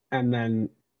 and then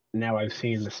now I've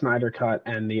seen the Snyder Cut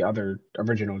and the other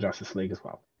original Justice League as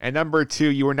well. And number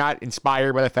 2, you were not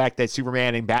inspired by the fact that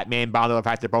Superman and Batman bonded the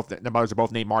fact that the mothers are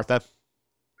both named Martha?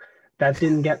 That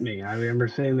didn't get me. I remember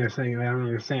sitting there saying, I don't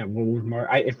understand.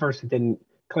 At first, it didn't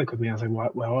click with me. I was like,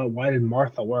 why did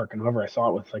Martha work? And whoever I saw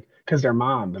it with, because they're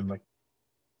moms. I'm like,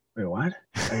 wait, what?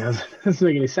 That doesn't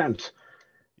make any sense.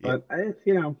 Yeah. But,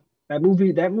 that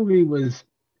movie was,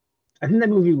 I think that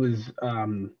movie was,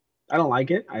 I don't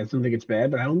like it. I don't think it's bad,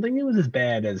 but I don't think it was as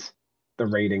bad as the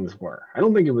ratings were. I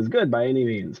don't think it was good by any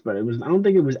means, but I don't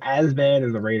think it was as bad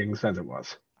as the ratings says it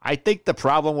was. I think the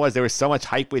problem was there was so much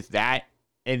hype with that,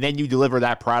 and then you deliver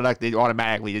that product, it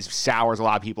automatically just sours a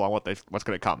lot of people on what's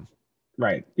going to come.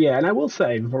 Right. Yeah, and I will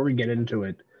say, before we get into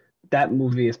it, that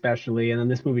movie especially, and then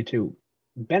this movie too,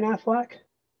 Ben Affleck,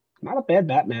 not a bad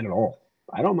Batman at all.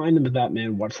 I don't mind him as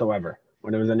Batman whatsoever.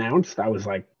 When it was announced, I was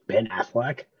like, Ben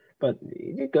Affleck? But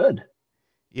he did good.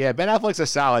 Yeah, Ben Affleck's a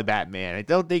solid Batman. I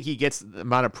don't think he gets the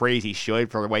amount of praise he should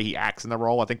for the way he acts in the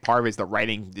role. I think part of it is the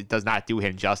writing does not do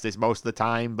him justice most of the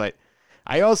time. But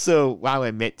I also want to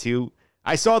admit, too,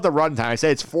 I saw the runtime. I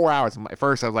said it's 4 hours. At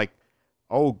first, I was like,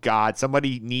 oh, God,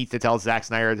 somebody needs to tell Zack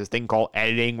Snyder this thing called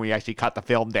editing where you actually cut the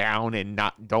film down and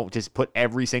don't just put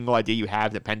every single idea you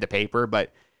have to pen to paper.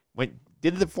 But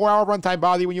did the 4 hour runtime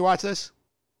bother you when you watched this?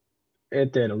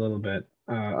 It did a little bit.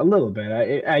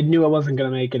 I knew I wasn't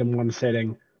going to make it in one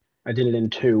sitting. I did it in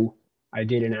 2. I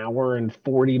did an hour and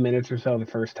 40 minutes or so the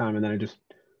first time, and then I just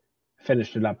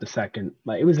finished it up the second.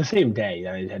 It was the same day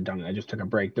that I had done it. I just took a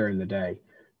break during the day.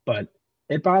 But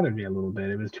it bothered me a little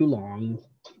bit. It was too long.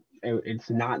 It's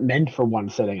not meant for one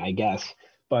sitting, I guess.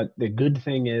 But the good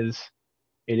thing is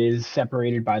It is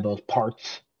separated by those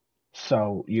parts.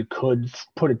 So you could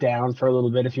put it down for a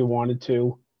little bit if you wanted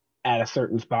to at a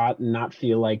certain spot and not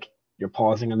feel like you're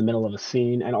pausing in the middle of a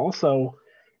scene. And also,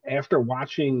 after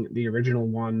watching the original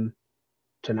one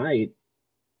tonight,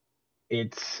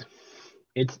 it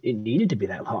needed to be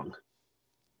that long.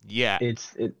 Yeah.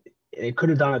 It could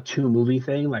have done a 2-movie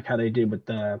thing like how they did with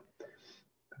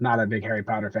not a big Harry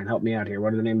Potter fan. Help me out here.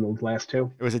 What are the name of the last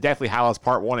two? It was a Deathly Hallows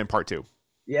Part 1 and Part 2.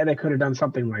 Yeah, they could have done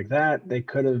something like that. They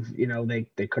could have,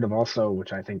 they could have also,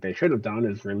 which I think they should have done,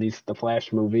 is released the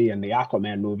Flash movie and the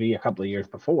Aquaman movie a couple of years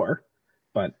before,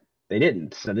 but they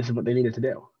didn't. So this is what they needed to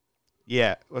do.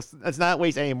 Yeah, let's not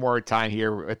waste any more time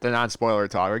here with the non-spoiler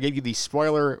talk. I'll give you the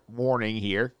spoiler warning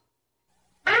here.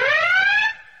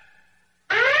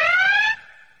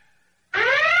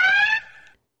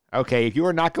 Okay, if you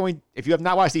have not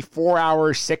watched the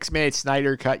 4-hour, 6-minute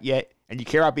Snyder Cut yet, and you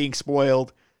care about being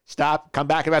spoiled, stop, come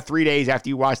back in about 3 days after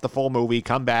you watch the full movie,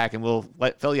 come back, and we'll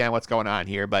fill you in on what's going on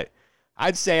here. But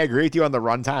I'd say I agree with you on the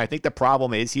runtime. I think the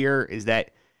problem is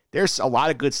that there's a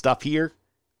lot of good stuff here.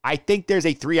 I think there's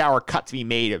a 3-hour cut to be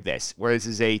made of this, where this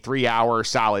is a 3-hour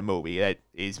solid movie that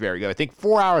is very good. I think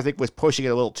 4 hours was pushing it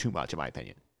a little too much, in my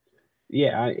opinion.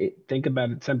 Yeah, think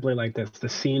about it simply like this. The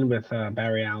scene with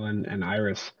Barry Allen and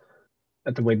Iris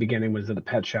at the way beginning was at the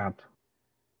pet shop.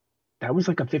 That was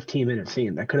like a 15-minute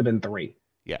scene. That could have been 3.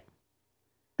 Yeah.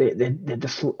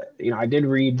 I did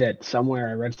read that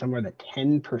I read somewhere that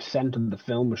 10% of the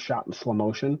film was shot in slow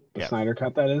motion. The Snyder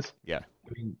Cut, that is. Yeah.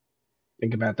 I mean,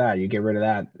 think about that. You get rid of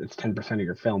that, it's 10% of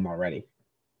your film already.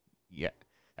 Yeah.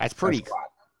 That's a lot.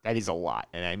 That is a lot.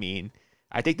 And I mean,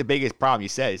 I think the biggest problem you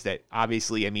said is that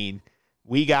obviously, I mean,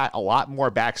 we got a lot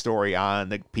more backstory on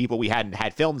the people we hadn't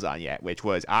had films on yet, which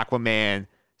was Aquaman,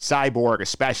 Cyborg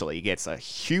especially. He gets a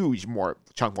huge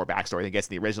chunk more backstory than gets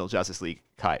in the original Justice League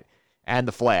cut, and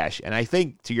the Flash. And I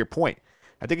think, to your point,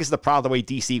 I think it's the problem the way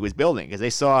DC was building, because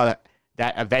they saw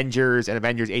that Avengers and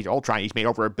Avengers Age of Ultron each made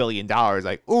over $1 billion.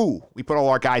 Like, ooh, we put all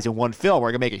our guys in one film,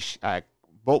 we're going to make a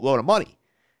boatload of money.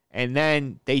 And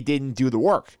then they didn't do the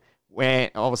work. When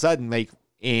all of a sudden, like,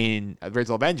 in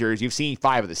original Avengers, you've seen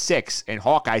 5 of the 6, and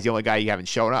Hawkeye's the only guy you haven't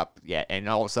shown up yet. And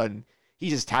all of a sudden,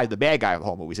 he's just tied to the bad guy of the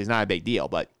whole movie, so it's not a big deal.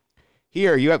 But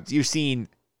here, you've seen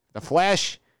the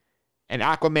Flash and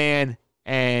Aquaman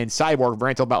and Cyborg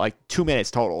ran until about like 2 minutes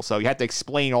total. So you have to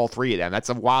explain all 3 of them. That's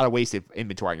a lot of wasted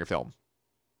inventory in your film.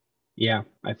 Yeah,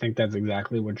 I think that's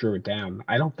exactly what drew it down.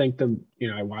 I don't think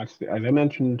I watched, as I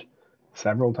mentioned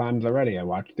several times already, I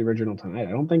watched the original tonight.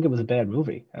 I don't think it was a bad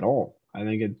movie at all. I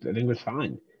think it was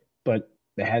fine, but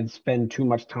they had spent too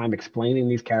much time explaining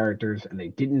these characters, and they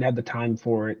didn't have the time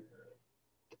for it.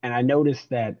 And I noticed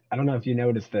that, I don't know if you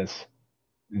noticed this,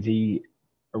 the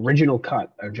original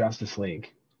cut of Justice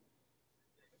League,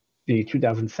 the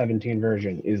 2017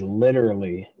 version, is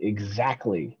literally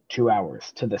exactly 2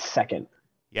 hours to the second.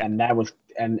 Yeah.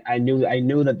 And I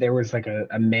knew that there was like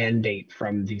a mandate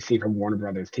from DC, from Warner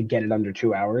Brothers, to get it under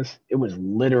 2 hours. It was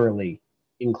literally,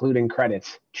 including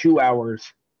credits, 2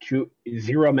 hours,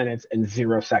 0 minutes and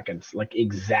 0 seconds, like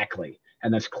exactly.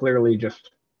 And that's clearly just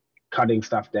cutting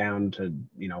stuff down to,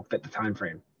 fit the time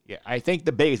frame. Yeah, I think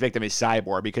the biggest victim is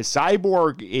Cyborg, because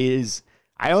Cyborg is,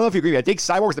 I don't know if you agree, I think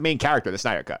Cyborg's the main character of the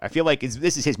Snyder Cut. I feel like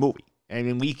this is his movie. I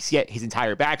mean, we get his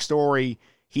entire backstory.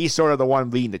 He's sort of the one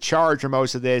leading the charge for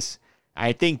most of this.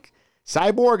 I think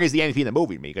Cyborg is the MVP of the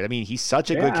movie to me, because, I mean, he's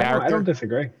such a good character. I don't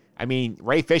disagree. I mean,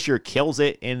 Ray Fisher kills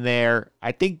it in there.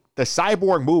 I think the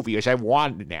Cyborg movie, which I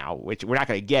want now, which we're not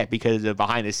going to get because of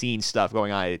behind-the-scenes stuff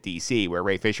going on at DC, where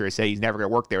Ray Fisher has said he's never going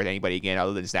to work there with anybody again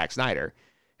other than Zack Snyder.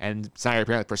 And Snyder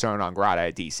apparently persona non grata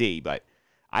at DC. But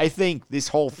I think this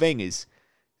whole thing is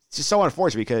just so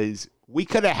unfortunate, because we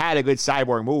could have had a good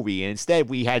Cyborg movie, and instead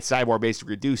we had Cyborg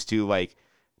basically reduced to, like,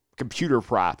 computer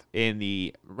prop in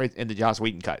the Joss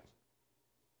Whedon cut.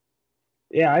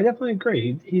 Yeah, I definitely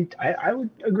agree. I would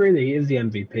agree that he is the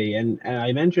MVP. And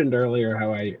I mentioned earlier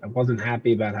how I wasn't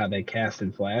happy about how they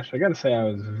casted Flash. I got to say, I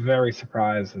was very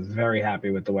surprised. I was very happy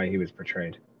with the way he was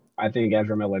portrayed. I think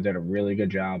Ezra Miller did a really good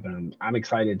job, and I'm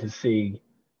excited to see.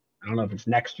 I don't know if it's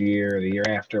next year or the year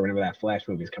after, whenever that Flash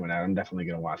movie is coming out. I'm definitely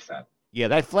going to watch that. Yeah,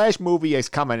 that Flash movie is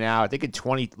coming out, I think in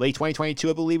late 2022,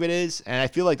 I believe it is. And I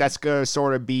feel like that's going to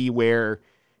sort of be where,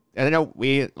 and I know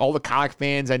all the comic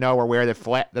fans I know are aware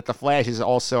that the Flash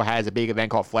also has a big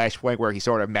event called Flashpoint, where he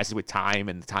sort of messes with time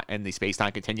and the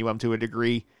space-time continuum to a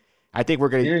degree. I think we're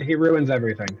going to... Yeah, he ruins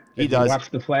everything. He does. You watch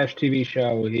the Flash TV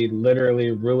show, he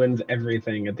literally ruins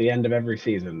everything at the end of every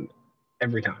season,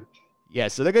 every time. Yeah,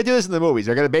 so they're going to do this in the movies.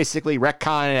 They're going to basically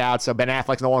retcon it out, so Ben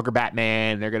Affleck's no longer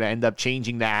Batman. They're going to end up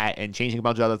changing that and changing a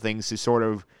bunch of other things to sort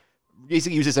of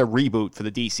basically use this as a reboot for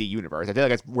the DC universe. I feel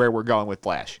like that's where we're going with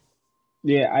Flash.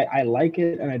 Yeah, I like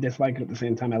it and I dislike it at the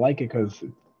same time. I like it because,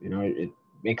 it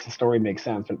makes the story make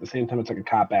sense, but at the same time, it's like a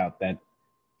cop-out that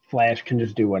Flash can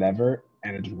just do whatever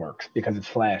and it just works because it's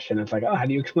Flash. And it's like, oh, how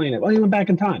do you explain it? Well, he went back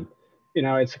in time.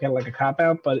 It's kind of like a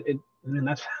cop-out, but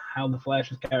that's how the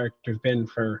Flash's character's been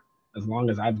for as long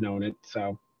as I've known it.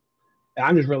 So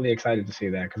I'm just really excited to see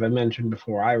that because I mentioned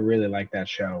before, I really like that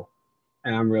show.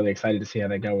 And I'm really excited to see how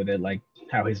they go with it, like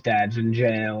how his dad's in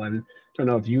jail. And I don't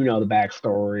know if you know the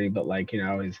backstory, but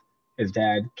his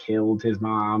dad killed his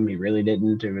mom. He really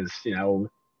didn't. It was, no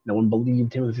one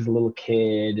believed him as a little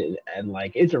kid. And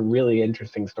it's a really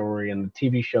interesting story. And the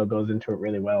TV show goes into it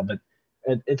really well. But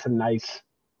it's a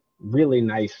really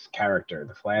nice character.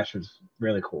 The Flash is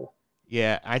really cool.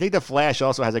 Yeah, I think the Flash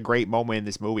also has a great moment in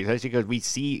this movie, especially because we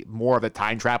see more of the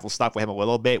time travel stuff with him a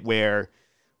little bit, where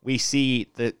we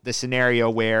see the scenario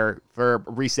where, for a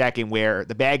brief second, where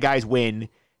the bad guys win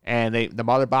and the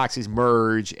mother boxes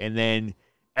merge, and then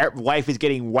life is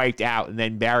getting wiped out, and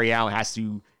then Barry Allen has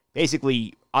to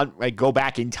basically go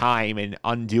back in time and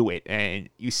undo it. And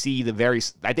you see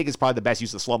I think it's probably the best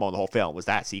use of slow-mo in the whole film was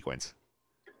that sequence.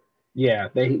 Yeah,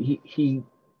 he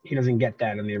doesn't get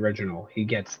that in the original. He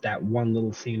gets that one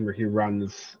little scene where he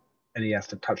runs and he has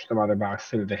to touch the mother box as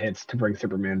soon as it hits to bring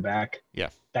Superman back. Yeah.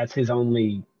 That's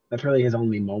really his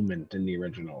only moment in the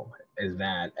original, is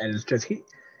that. And it's just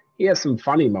he has some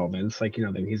funny moments,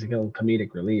 he's a little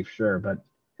comedic relief, sure, but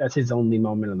that's his only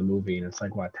moment in the movie, and it's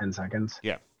 10 seconds.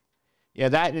 Yeah. Yeah,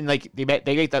 that, and they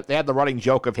have the running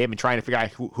joke of him and trying to figure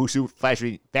out who Flash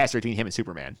faster between him and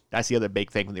Superman. That's the other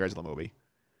big thing from the original movie.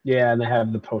 Yeah, and they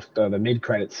have the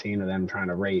mid-credit scene of them trying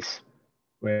to race,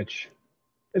 which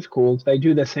is cool. They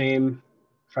do the same,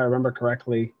 if I remember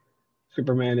correctly.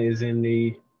 Superman is in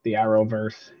the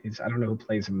Arrowverse. I don't know who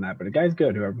plays him in that, but the guy's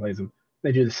good, whoever plays him.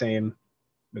 They do the same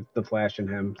with the Flash and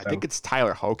him. So. I think it's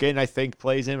Tyler Hoechlin,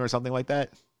 plays him or something like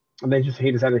that. And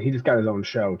he just got his own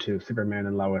show too, Superman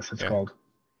and Lois, it's called.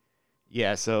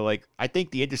 Yeah, so I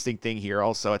think the interesting thing here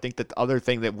also, I think that the other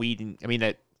thing that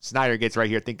that Snyder gets right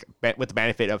here, I think with the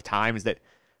benefit of time, is that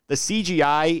the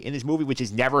CGI in this movie, which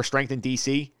has never strengthened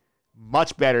DC,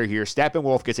 much better here.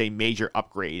 Steppenwolf gets a major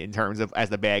upgrade in terms of as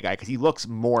the bad guy, because he looks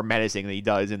more menacing than he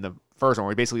does in the first one,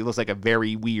 where he basically looks like a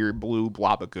very weird blue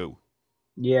blob of goo.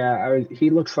 Yeah,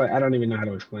 he looks like, I don't even know how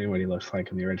to explain what he looks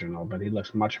like in the original, but he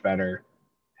looks much better.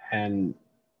 And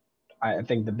I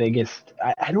think the biggest,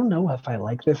 I don't know if I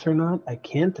like this or not. I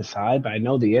can't decide, but I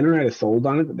know the internet is sold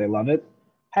on it, that they love it.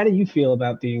 How do you feel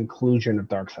about the inclusion of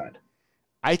Darkseid?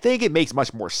 I think it makes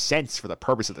much more sense for the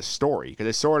purpose of the story, because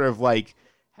it's sort of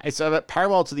it's a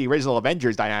parallel to the original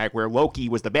Avengers dynamic, where Loki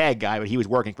was the bad guy, but he was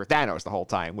working for Thanos the whole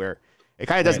time, where it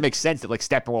kind of doesn't make sense that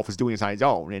Steppenwolf is doing this on his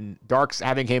own, and Dark's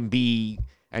having him be,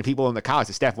 and people in the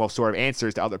comics, that Steppenwolf sort of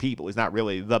answers to other people, is not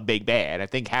really the big bad. I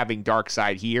think having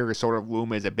Darkseid here is sort of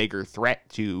loom as a bigger threat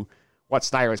to what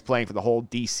Snyder is playing for the whole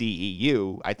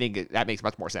DCEU. I think that makes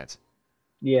much more sense.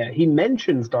 Yeah, he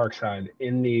mentions Darkseid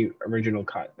in the original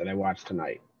cut that I watched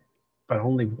tonight, but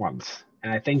only once.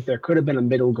 And I think there could have been a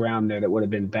middle ground there that would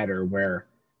have been better, where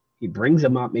he brings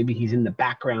him up. Maybe he's in the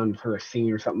background for a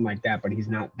scene or something like that, but he's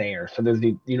not there. So there's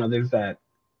there's that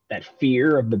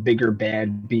fear of the bigger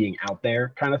bad being out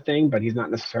there kind of thing, but he's not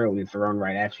necessarily thrown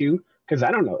right at you. Because I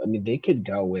don't know. I mean, they could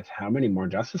go with how many more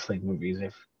Justice League movies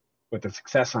with the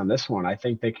success on this one. I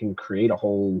think they can create a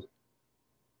whole.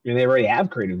 They already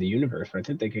have created the universe, but I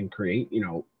think they can create,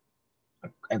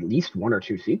 at least one or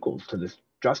two sequels to this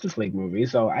Justice League movie.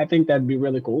 So I think that'd be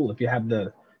really cool if you have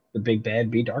the big bad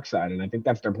be Darkseid, and I think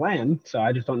that's their plan. So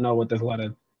I just don't know what there's a lot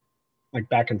of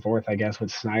back and forth, I guess,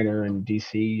 with Snyder and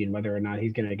DC, and whether or not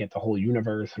he's going to get the whole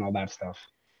universe and all that stuff.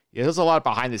 Yeah, there's a lot of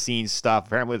behind the scenes stuff.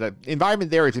 Apparently, the environment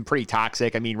there has been pretty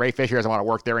toxic. I mean, Ray Fisher doesn't want to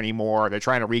work there anymore. They're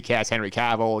trying to recast Henry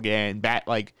Cavill again.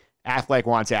 Affleck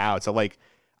wants out. So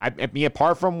I mean,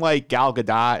 apart from Gal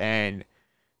Gadot and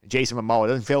Jason Momoa, it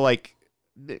doesn't feel like,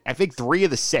 I think 3 of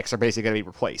the 6 are basically going to be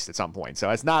replaced at some point. So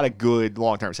it's not a good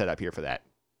long-term setup here for that.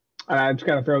 I just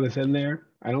got to throw this in there.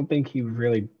 I don't think he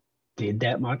really did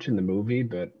that much in the movie,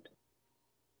 but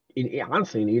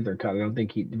honestly, in either cut, I don't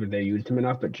think they used him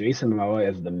enough. But Jason Momoa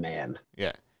is the man.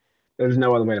 Yeah. There's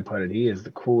no other way to put it. He is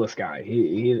the coolest guy.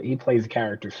 He plays the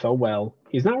character so well.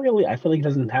 He's not really, I feel like he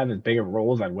doesn't have as big of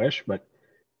roles as I wish, but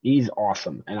he's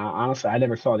awesome. And honestly, I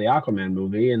never saw the Aquaman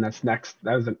movie, and that's next.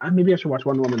 Maybe I should watch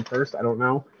Wonder Woman first. I don't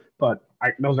know. But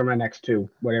those are my next 2.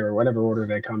 Whatever order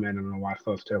they come in, I'm going to watch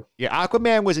those 2. Yeah,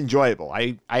 Aquaman was enjoyable.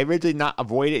 I originally not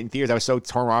avoid it in theaters. I was so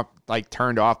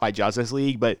turned off by Justice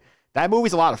League, but that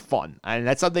movie's a lot of fun, and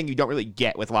that's something you don't really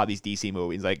get with a lot of these DC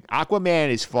movies. Like Aquaman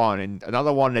is fun, and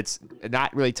another one that's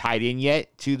not really tied in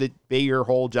yet to the bigger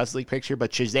whole Justice League picture,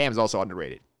 but Shazam is also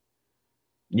underrated.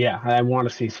 Yeah, I want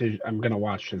to see. I'm gonna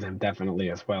watch Shazam definitely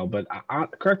as well. But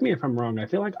correct me if I'm wrong. I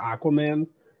feel like Aquaman,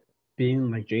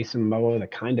 being like Jason Momoa, the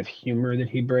kind of humor that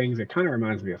he brings, it kind of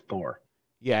reminds me of Thor.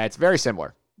 Yeah, it's very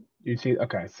similar. You see,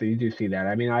 okay, so you do see that.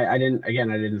 I mean, I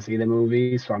didn't see the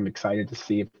movie, so I'm excited to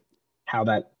see how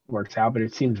that works out. But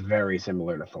it seems very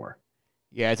similar to Thor.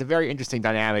 Yeah, it's a very interesting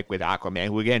dynamic with Aquaman,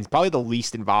 who again is probably the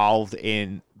least involved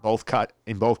in both cuts.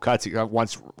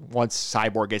 Once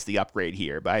Cyborg gets the upgrade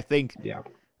here, but I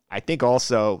think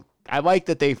also I like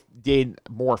that they did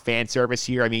more fan service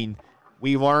here. I mean,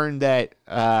 we learned that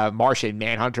Martian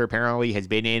Manhunter apparently has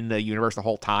been in the universe the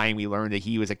whole time. We learned that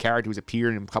he was a character who's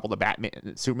appeared in a couple of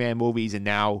the Superman movies, and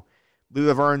now we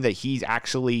learned that he's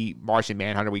actually Martian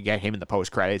Manhunter. We get him in the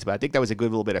post credits, but I think that was a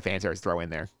good little bit of fan service to throw in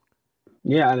there.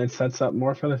 Yeah, and it sets up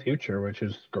more for the future, which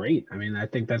is great. I mean, I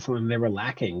think that's something they were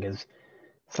lacking, because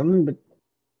with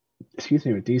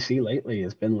DC lately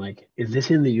has been like, is this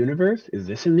in the universe? Is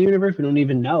this in the universe? We don't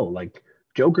even know. Like,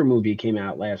 Joker movie came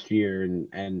out last year,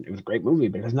 and it was a great movie,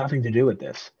 but it has nothing to do with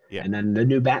this. Yeah. And then the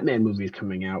new Batman movie is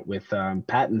coming out with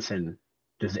Pattinson.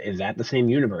 Is that the same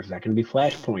universe? Is that going to be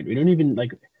Flashpoint? We don't even,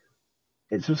 like,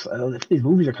 it's just, if these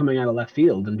movies are coming out of left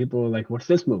field, and people are like, what's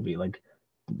this movie? Like,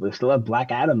 we still have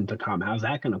Black Adam to come. How's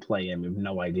that going to play in? We have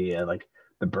no idea. Like,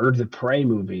 the Birds of Prey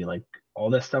movie, like, all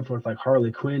this stuff with, like,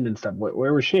 Harley Quinn and stuff.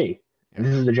 Where was she? And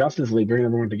this is the Justice League bringing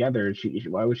everyone together.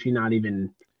 Why was she not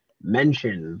even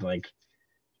mentioned? Like,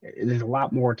 there's a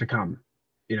lot more to come.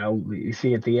 You know, you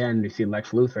see at the end, you see Lex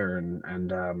Luthor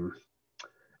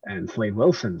and Slade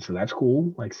Wilson. So that's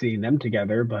cool, like, seeing them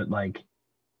together. But, like,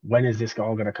 when is this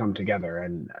all going to come together?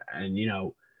 And you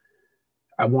know,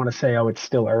 I want to say, it's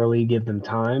still early, give them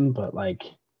time, but, like,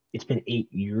 it's been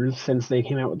 8 years since they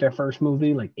came out with their first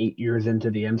movie. Like, 8 years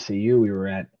into the MCU, we were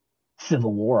at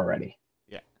Civil War already.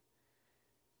 Yeah.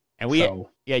 And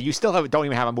you still don't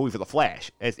even have a movie for The Flash.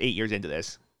 It's 8 years into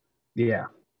this. Yeah.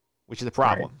 Which is a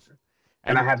problem. Right.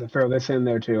 And I have to throw this in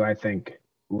there, too. I think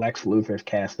Lex Luthor's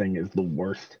casting is the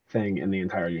worst thing in the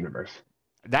entire universe.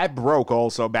 That broke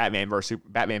also Batman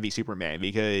v Superman,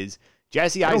 because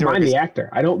Jesse Eisenberg.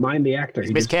 I don't mind the actor.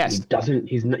 He's miscast.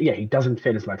 He doesn't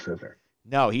fit as Lex Luthor.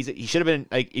 No, he should have been,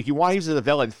 like, if you want to use him as a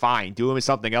villain, fine. Do him as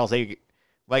something else.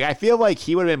 I feel like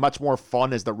he would have been much more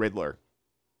fun as the Riddler.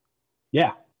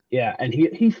 Yeah, and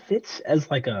he fits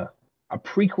as, like, a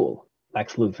prequel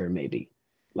Lex Luthor, maybe.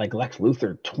 Like Lex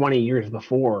Luthor 20 years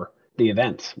before the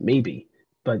events, maybe.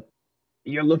 But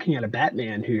you're looking at a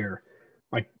Batman here,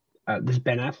 like, this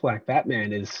Ben Affleck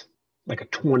Batman is like a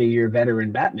 20-year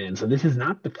veteran Batman. So this is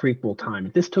not the prequel time.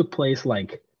 If this took place,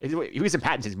 like... He was in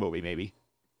Pattinson's movie, maybe.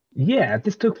 Yeah, if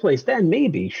this took place then,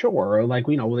 maybe, sure. Or, like,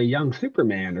 you know, with a young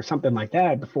Superman or something like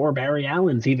that, before Barry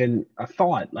Allen's even a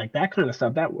thought. Like, that kind of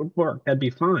stuff, that would work. That'd be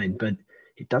fine. But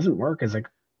it doesn't work as, like,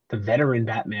 the veteran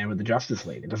Batman with the Justice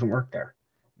League. It doesn't work there.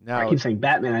 No. I keep saying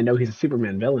Batman. I know he's a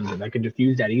Superman villain, but I could just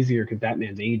use that easier because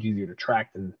Batman's age easier to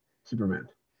track than Superman.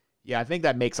 Yeah, I think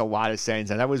that makes a lot of sense,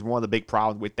 and that was one of the big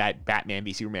problems with that Batman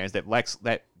v Superman is that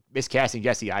miscasting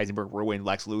Jesse Eisenberg ruined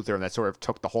Lex Luthor, and that sort of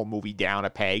took the whole movie down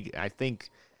a peg. And I think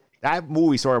that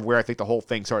movie sort of where I think the whole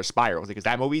thing sort of spirals, because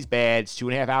that movie's bad. It's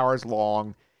 2.5 hours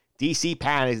long. DC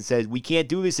panics and says, we can't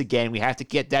do this again. We have to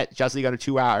get that Justice League under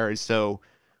 2 hours. So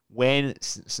when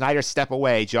Snyder step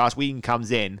away, Joss Whedon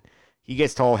comes in. He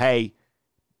gets told, hey,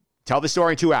 tell the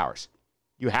story in 2 hours.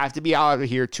 You have to be out of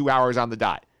here 2 hours on the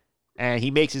dot. And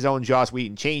he makes his own Joss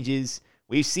Whedon changes.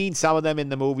 We've seen some of them in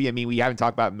the movie. I mean, we haven't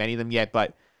talked about many of them yet,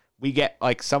 but we get,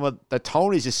 like, some of the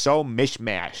tone is just so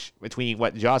mishmash between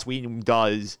what Joss Whedon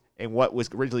does and what was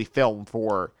originally filmed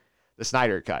for the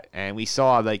Snyder Cut. And we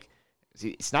saw, like,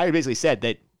 Snyder basically said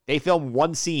that they filmed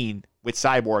one scene with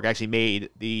Cyborg, actually made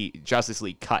the Justice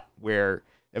League cut, where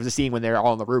there was a scene when they're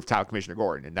all on the rooftop with Commissioner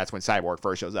Gordon, and that's when Cyborg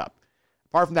first shows up.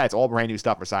 Apart from that, it's all brand new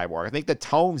stuff for Cyborg. I think the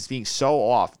tones being so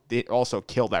off, it also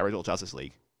killed that original Justice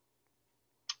League.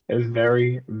 It was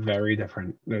very, very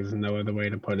different. There's no other way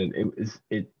to put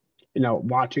it.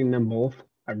 Watching them both,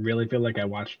 I really feel like I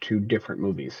watched two different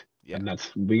movies. Yeah. And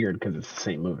that's weird because it's the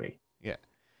same movie. Yeah.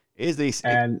 It's the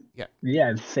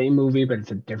same movie, but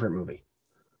it's a different movie.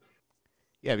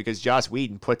 Yeah, because Joss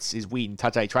Whedon puts his Whedon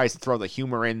touch. He tries to throw the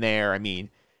humor in there. I mean,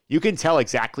 you can tell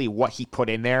exactly what he put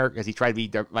in there because he tried to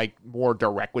be more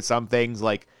direct with some things.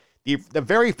 Like the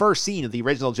very first scene of the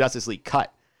original Justice League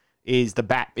cut is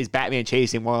Batman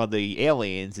chasing one of the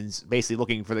aliens and basically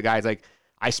looking for the guys like,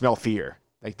 I smell fear.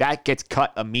 Like that gets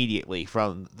cut immediately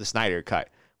from the Snyder Cut.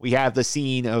 We have the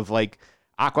scene of like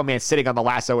Aquaman sitting on the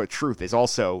lasso of truth is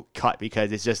also cut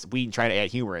because it's just Whedon trying to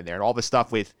add humor in there. And all the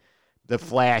stuff with the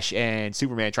Flash and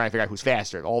Superman trying to figure out who's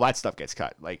faster, all that stuff gets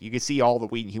cut. Like, you can see all the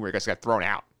Whedon humor just got thrown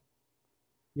out.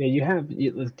 Yeah,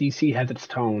 DC has its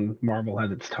tone, Marvel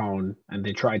has its tone, and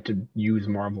they tried to use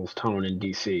Marvel's tone in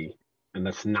DC. And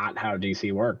that's not how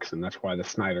DC works, and that's why the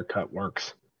Snyder Cut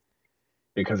works.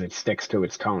 Because it sticks to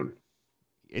its tone.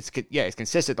 It's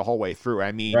consistent the whole way through.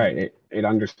 I mean, right. It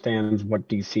understands what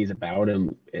DC is about,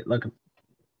 and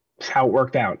it's how it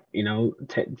worked out.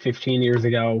 15 years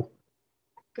ago,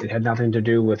 it had nothing to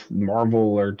do with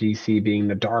Marvel or DC being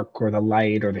the dark or the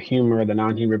light or the humor or the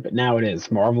non-humor, but now it is.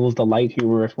 Marvel is the light,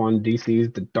 humorous one. DC is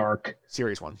the dark,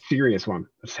 serious one.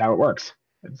 That's how it works.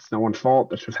 It's no one's fault.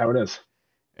 That's just how it is.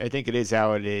 I think it is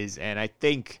how it is, and I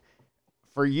think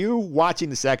for you watching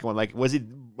the second one, like, was it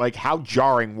like how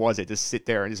jarring was it to sit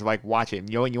there and just like watch it?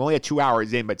 You only had 2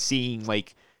 hours in, but seeing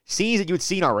like scenes that you had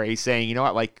seen already, saying, you know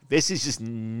what, like this is just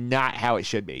not how it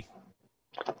should be.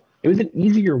 It was an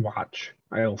easier watch,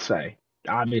 I'll say.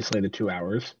 Obviously, the 2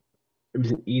 hours. It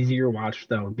was an easier watch,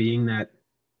 though, being that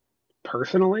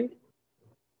personally,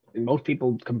 and most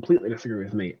people completely disagree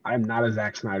with me, I'm not a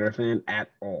Zack Snyder fan at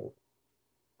all.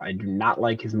 I do not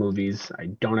like his movies. I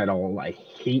don't at all. I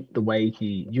hate the way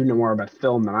you know more about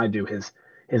film than I do, his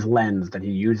lens that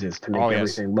he uses to make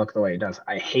everything look the way it does.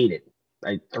 I hate it.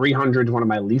 300 is one of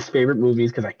my least favorite movies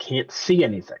because I can't see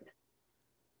anything.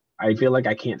 I feel like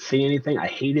I can't see anything. I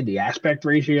hated the aspect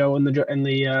ratio in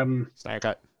the Snyder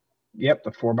Cut. Yep,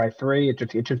 the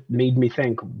 4:3. It just made me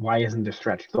think, why isn't it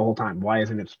stretched the whole time? Why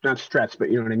isn't it not stretched,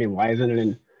 but you know what I mean? Why isn't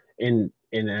it in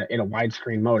a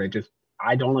widescreen mode?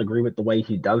 I don't agree with the way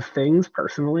he does things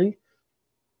personally,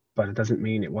 but it doesn't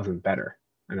mean it wasn't better,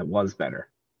 and it was better,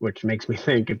 which makes me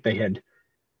think if they had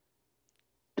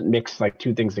mixed like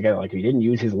two things together, like if he didn't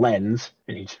use his lens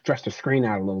and he stretched the screen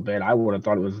out a little bit, I would have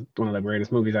thought it was one of the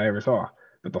greatest movies I ever saw.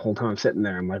 But the whole time I'm sitting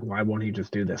there, I'm like, why won't he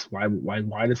just do this? Why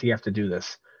does he have to do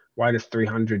this? Why does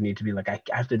 300 need to be like, I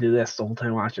have to do this the whole time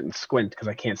I watch it and squint because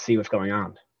I can't see what's going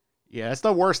on? Yeah, that's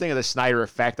the worst thing of the Snyder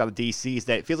effect on the DC is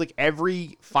that it feels like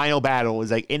every final battle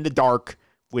is like in the dark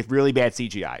with really bad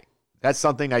CGI. That's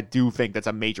something I do think that's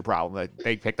a major problem that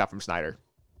they picked up from Snyder.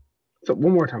 So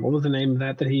one more time, what was the name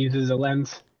of that he uses a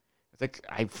lens? It's like,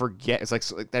 I forget. It's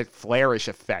like that flare-ish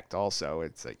effect also.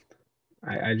 It's like...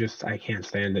 I can't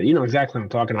stand it. You know exactly what I'm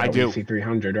talking about. I do. When you see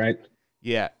 300, right?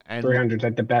 Yeah. And 300's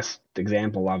like the best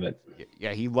example of it.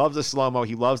 Yeah, he loves the slow-mo.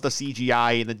 He loves the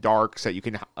CGI in the dark so you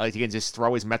can just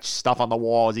throw as much stuff on the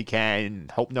wall as he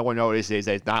can, hope no one notices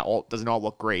that doesn't all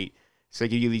look great. So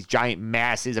give you these giant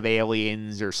masses of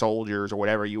aliens or soldiers or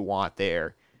whatever you want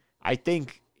there. I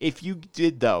think if you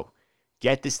did, though,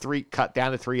 get this cut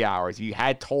down to 3 hours, if you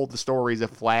had told the stories of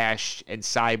Flash and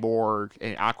Cyborg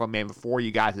and Aquaman before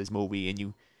you got to this movie, and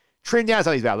you trimmed down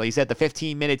some of these battles, like you said, the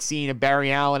 15-minute scene of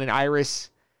Barry Allen and Iris,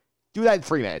 do that in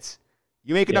 3 minutes.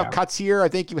 You make enough cuts here, I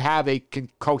think you have a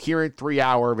coherent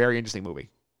 3-hour, very interesting movie.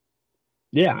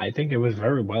 Yeah, I think it was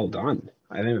very well done.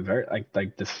 I think it was very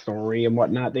like the story and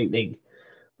whatnot. They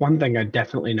one thing I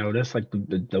definitely noticed, like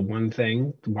the one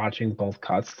thing watching both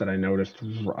cuts that I noticed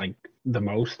like the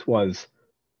most was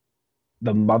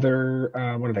the mother.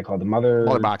 What are they called? The mother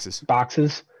boxes.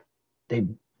 Boxes. They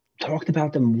talked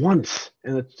about them once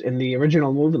in the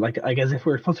original movie, like as if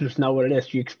we were supposed to just know what it is.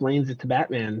 She explains it to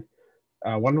Batman.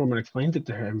 Wonder Woman explains it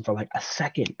to him for like a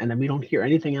second, and then we don't hear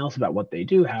anything else about what they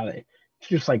do. It's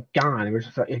just like gone. And we're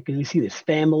just like, we see this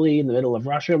family in the middle of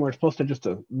Russia, and we're supposed to just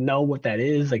to know what that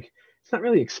is. Like, it's not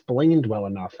really explained well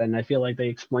enough, and I feel like they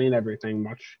explain everything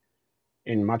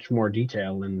in much more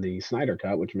detail in the Snyder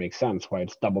Cut, which makes sense why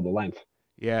it's double the length.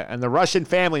 Yeah, and the Russian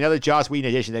family, another Joss Whedon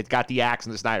edition that got the axe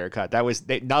in the Snyder Cut. That was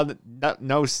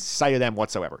no sight of them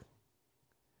whatsoever.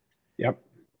 Yep,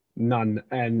 none.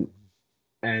 And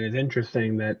it's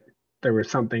interesting that there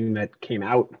was something that came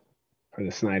out for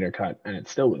the Snyder Cut, and it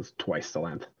still was twice the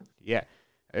length. Yeah,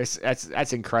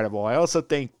 that's incredible. I also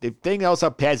think the thing that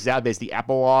also passes out is the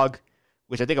epilogue,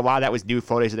 which I think a lot of that was new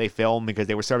footage that they filmed because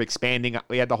they were sort of expanding.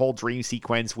 We had the whole dream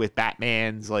sequence with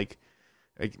Batman's like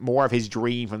more of his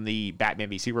dream from the Batman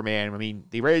v Superman. I mean,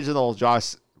 the original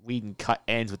Joss Whedon cut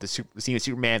ends with the scene of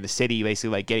Superman in the city,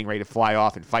 basically like getting ready to fly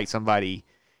off and fight somebody.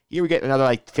 Here we get another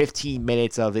like 15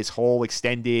 minutes of this whole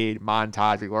extended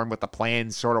montage. We learn what the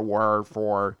plans sort of were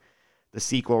for the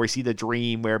sequel. We see the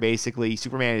dream where basically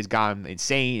Superman has gone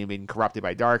insane and been corrupted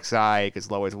by Darkseid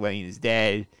because Lois Lane is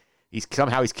dead. He's killed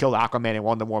Aquaman and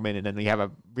Wonder Woman, and then we have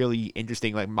a really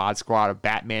interesting like mod squad of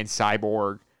Batman,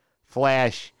 Cyborg,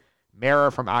 Flash, Mera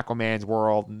from Aquaman's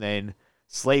world, and then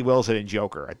Slade Wilson and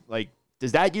Joker. Like,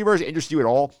 does that universe interest you at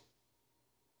all?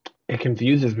 It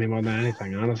confuses me more than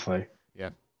anything, honestly. Yeah.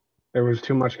 There was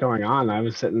too much going on. I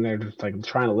was sitting there just like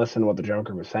trying to listen to what the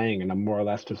Joker was saying, and I'm more or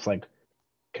less just like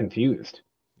confused.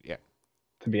 Yeah.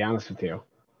 To be honest with you.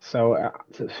 So,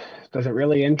 does it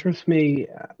really interest me?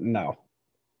 No.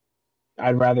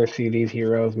 I'd rather see these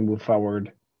heroes move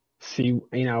forward. See,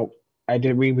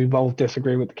 we both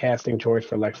disagree with the casting choice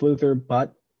for Lex Luthor,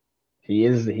 but he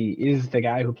is the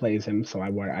guy who plays him. So I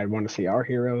want to see our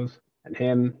heroes and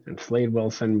him and Slade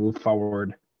Wilson move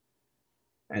forward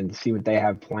and see what they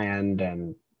have planned.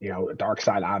 And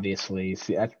Darkseid, obviously.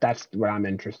 See, that's what I'm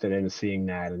interested in, seeing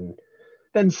that, and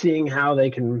then seeing how they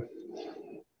can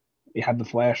have the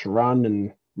Flash run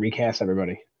and recast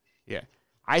everybody. Yeah.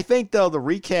 I think, though, the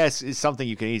recast is something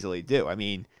you can easily do. I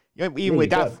mean, even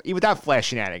without Flash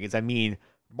shenanigans, I mean,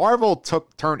 Marvel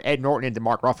turned Ed Norton into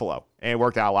Mark Ruffalo, and it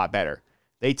worked out a lot better.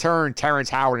 They turned Terrence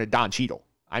Howard into Don Cheadle.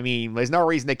 I mean, there's no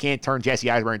reason they can't turn Jesse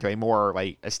Eisenberg into a more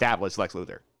established Lex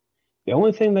Luthor. The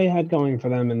only thing they had going for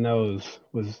them in those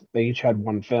was they each had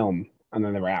one film, and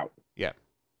then they were out. Yeah.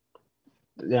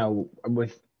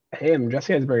 With him,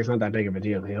 Jesse Eisenberg is not that big of a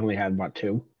deal. He only had, what,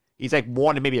 2? He's like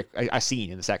one and maybe a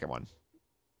scene in the second one.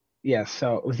 Yeah,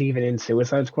 so was he even in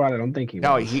Suicide Squad? I don't think he was.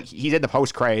 No, he's in the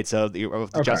post credits of the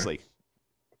Justice League.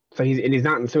 So he's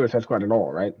not in Suicide Squad at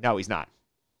all, right? No, he's not.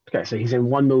 Okay, so he's in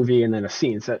one movie and then a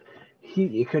scene. So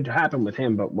it could happen with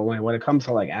him, but when it comes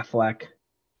to Affleck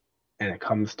and it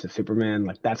comes to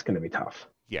Superman, that's going to be tough.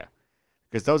 Yeah,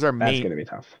 because those are that's going to be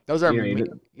tough. Those are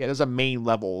those are main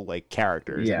level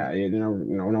characters. Yeah, no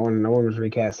one was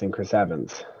recasting Chris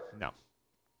Evans. No,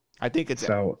 I think it's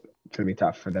so. It's going to be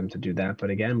tough for them to do that.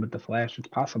 But again, with the Flash, it's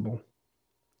possible.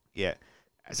 Yeah.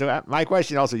 So my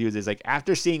question also to you is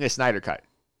after seeing the Snyder Cut,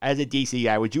 as a DC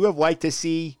guy, would you have liked to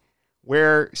see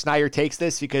where Snyder takes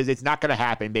this? Because it's not going to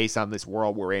happen based on this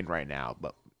world we're in right now.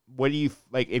 But what do you,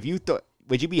 if you thought,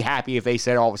 would you be happy if they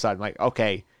said all of a sudden,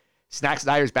 okay, Zack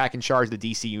Snyder's back in charge of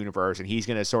the DC universe, and he's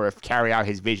going to sort of carry out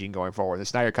his vision going forward. The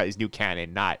Snyder Cut is new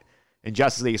canon, and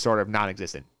Justice League is sort of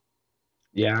non-existent.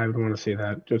 Yeah, I would want to see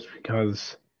that just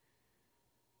because...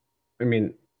 I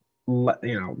mean,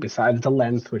 besides the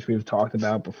length, which we've talked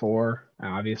about before,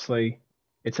 obviously,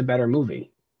 it's a better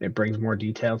movie. It brings more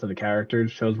detail to the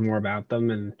characters, shows more about them,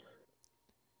 and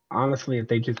honestly, if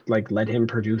they just let him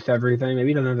produce everything, maybe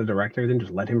he doesn't have the director, then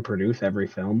just let him produce every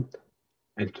film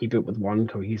and keep it with one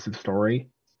cohesive story,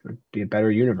 it would be a better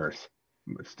universe.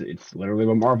 It's literally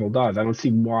what Marvel does. I don't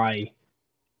see why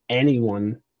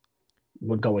anyone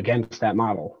would go against that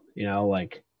model.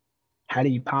 How do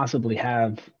you possibly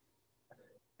have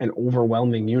an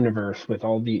overwhelming universe with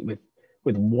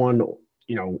with one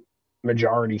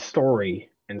majority story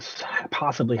and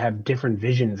possibly have different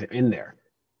visions in there?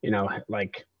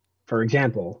 For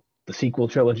example, the sequel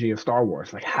trilogy of Star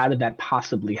Wars. How did that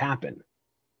possibly happen?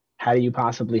 How do you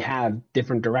possibly have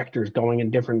different directors going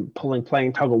in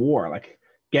playing tug of war?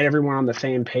 Get everyone on the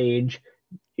same page.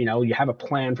 You have a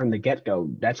plan from the get-go.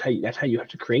 That's how you have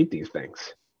to create these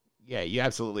things. Yeah, you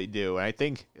absolutely do. And I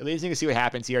think at least you can see what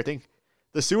happens here. I think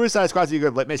the Suicide Squad is a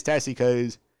good litmus test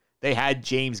because they had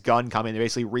James Gunn come in. They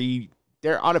basically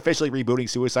they're unofficially rebooting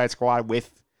Suicide Squad with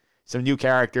some new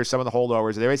characters, some of the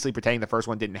holdovers. They're basically pretending the first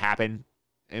one didn't happen.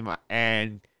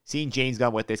 And seeing James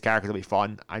Gunn with this character will be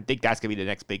fun. I think that's going to be the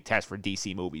next big test for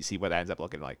DC movies, see what that ends up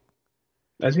looking like.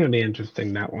 That's going to be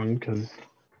interesting, that one, because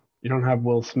you don't have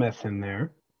Will Smith in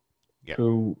there,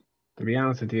 who, to be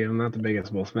honest with you, I'm not the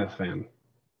biggest Will Smith fan.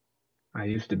 I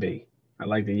used to be. I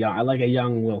like a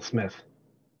young Will Smith.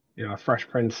 A Fresh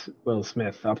Prince Will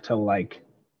Smith up till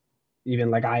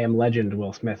even I Am Legend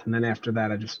Will Smith. And then after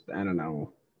that, I don't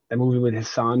know. That movie with his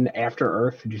son, After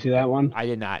Earth. Did you see that one? I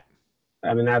did not.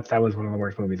 I mean, that was one of the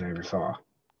worst movies I ever saw.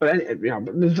 But,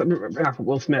 not for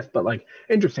Will Smith, but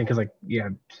interesting because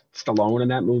Stallone in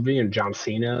that movie and John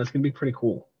Cena. It's going to be pretty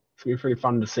cool. It's going to be pretty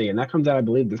fun to see. And that comes out, I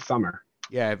believe, this summer.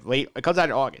 Yeah, it comes out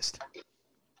in August.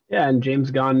 Yeah, and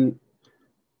James Gunn,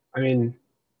 I mean,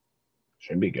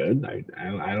 should be good.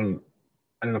 I don't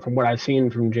know. From what I've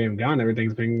seen from James Gunn,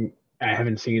 I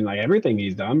haven't seen everything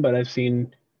he's done, but I've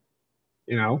seen,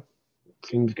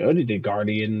 seems good. He did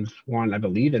Guardians 1, I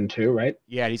believe, and 2, right?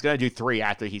 Yeah, he's gonna do 3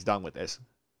 after he's done with this.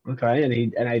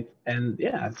 Okay,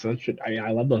 so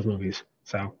I love those movies.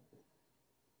 So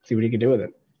see what he can do with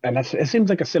it. And it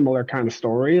seems like a similar kind of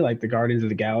story, the Guardians of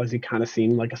the Galaxy kind of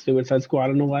seemed like a Suicide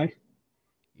Squad in a way.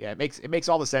 Yeah, it makes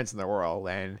all the sense in the world,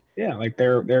 and yeah,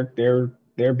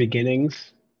 their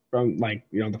beginnings from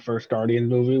the first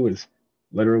Guardians movie was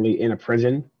literally in a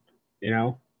prison,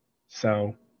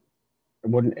 so it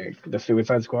wouldn't the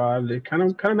Suicide Squad, it kind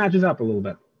of matches up a little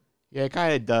bit. Yeah, it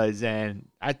kind of does, and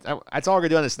that's all we're going to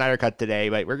do on the Snyder Cut today,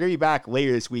 but we're going to be back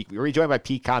later this week. We're joined by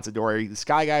Pete Considori. The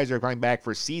Sky Guys are coming back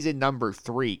for season number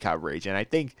 3 coverage, and I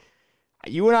think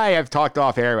you and I have talked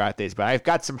off air about this, but I've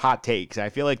got some hot takes. I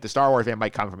feel like the Star Wars fan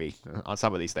might come for me on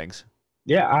some of these things.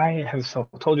 Yeah, I have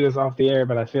told you this off the air,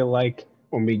 but I feel like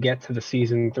when we get to the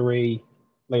season 3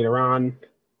 later on,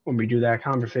 when we do that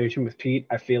conversation with Pete,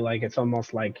 I feel like it's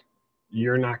almost like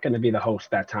you're not going to be the host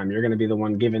that time. You're going to be the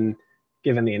one given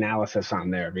the analysis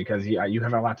on there because you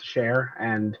have a lot to share,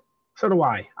 and so do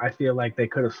I. I feel like they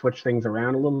could have switched things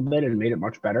around a little bit and made it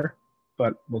much better,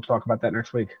 but we'll talk about that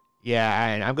next week. Yeah,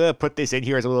 and I'm going to put this in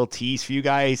here as a little tease for you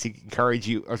guys to encourage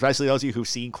you, especially those of you who've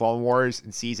seen Clone Wars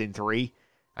in season 3.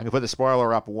 I'm going to put the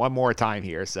spoiler up one more time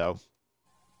here, so.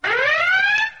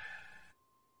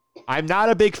 I'm not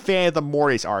a big fan of the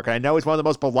Mortis arc, and I know it's one of the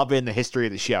most beloved in the history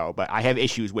of the show, but I have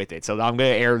issues with it, so I'm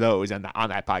going to air those on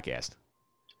that podcast.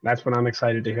 That's what I'm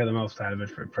excited to hear the most out of it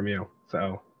from you.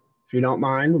 So if you don't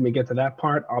mind, when we get to that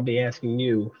part, I'll be asking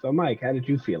you. So, Mike, how did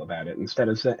you feel about it instead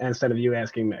of you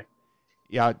asking me?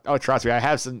 Yeah, trust me, I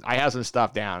have some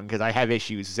stuff down because I have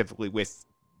issues specifically with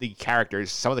the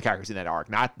characters, some of the characters in that arc,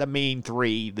 not the main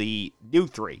 3, the new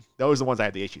 3. Those are the ones I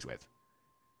have the issues with.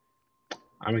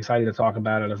 I'm excited to talk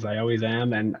about it as I always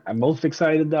am, and I'm most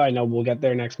excited though. I know we'll get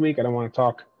there next week. I don't want to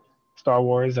talk Star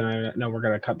Wars, and I know we're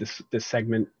going to cut this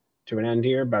segment to an end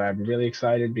here, but I'm really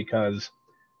excited because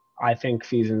I think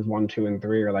seasons 1, 2, and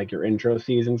 3 are like your intro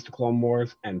seasons to Clone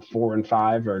Wars, and 4 and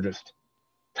 5 are just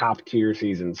top tier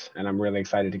seasons, and I'm really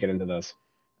excited to get into those.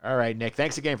 All right, Nick,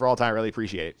 thanks again for all the time. I really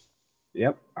appreciate it.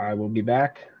 Yep, I will be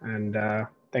back, and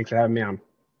thanks for having me on.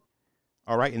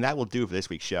 All right, and that will do for this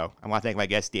week's show. I want to thank my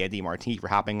guest, Dan DiMartini, for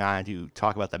hopping on to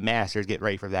talk about the Masters, get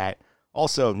ready for that.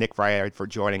 Also, Nick Friar for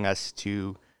joining us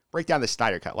to break down the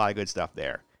Snyder Cut. A lot of good stuff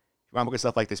there. If you want to look at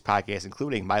stuff like this podcast,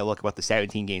 including my look at what the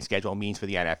 17-game schedule means for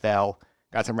the NFL,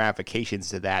 got some ramifications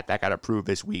to that got approved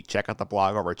this week. Check out the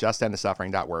blog over at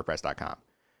justendthesuffering.wordpress.com.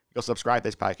 You can subscribe to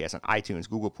this podcast on iTunes,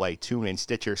 Google Play, TuneIn,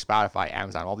 Stitcher, Spotify,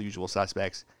 Amazon, all the usual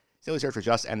suspects. Simply search for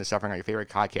Just End the Suffering on your favorite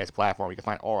podcast platform. You can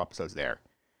find all episodes there.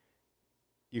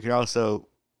 You can also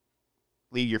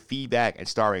leave your feedback and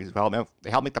star ratings as well. They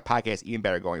help make the podcast even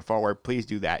better going forward. Please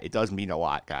do that. It does mean a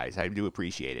lot, guys. I do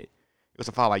appreciate it. You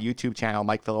also follow my YouTube channel,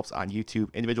 Mike Phillips on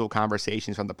YouTube. Individual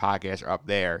conversations from the podcast are up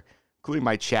there, including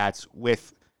my chats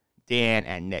with Dan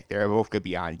and Nick. They're both going to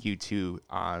be on YouTube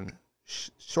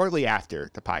shortly after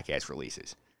the podcast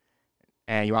releases.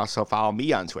 And you also follow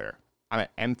me on Twitter. I'm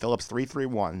at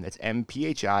mphillips331. That's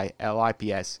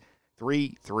MPHILIPS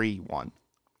 331.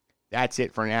 That's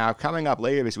it for now. Coming up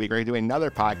later this week, we're going to do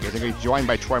another podcast. We're going to be joined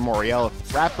by Troy Moriel,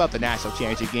 wrap up the National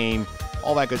Championship game,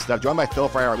 all that good stuff. Joined by Phil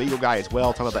Fryer, our legal guy as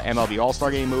well, talk about the MLB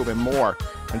All-Star Game move and more.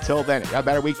 Until then, have a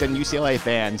better week than UCLA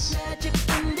fans.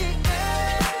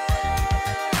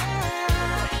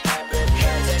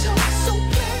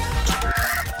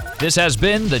 This has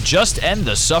been the Just End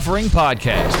the Suffering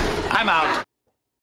podcast. I'm out.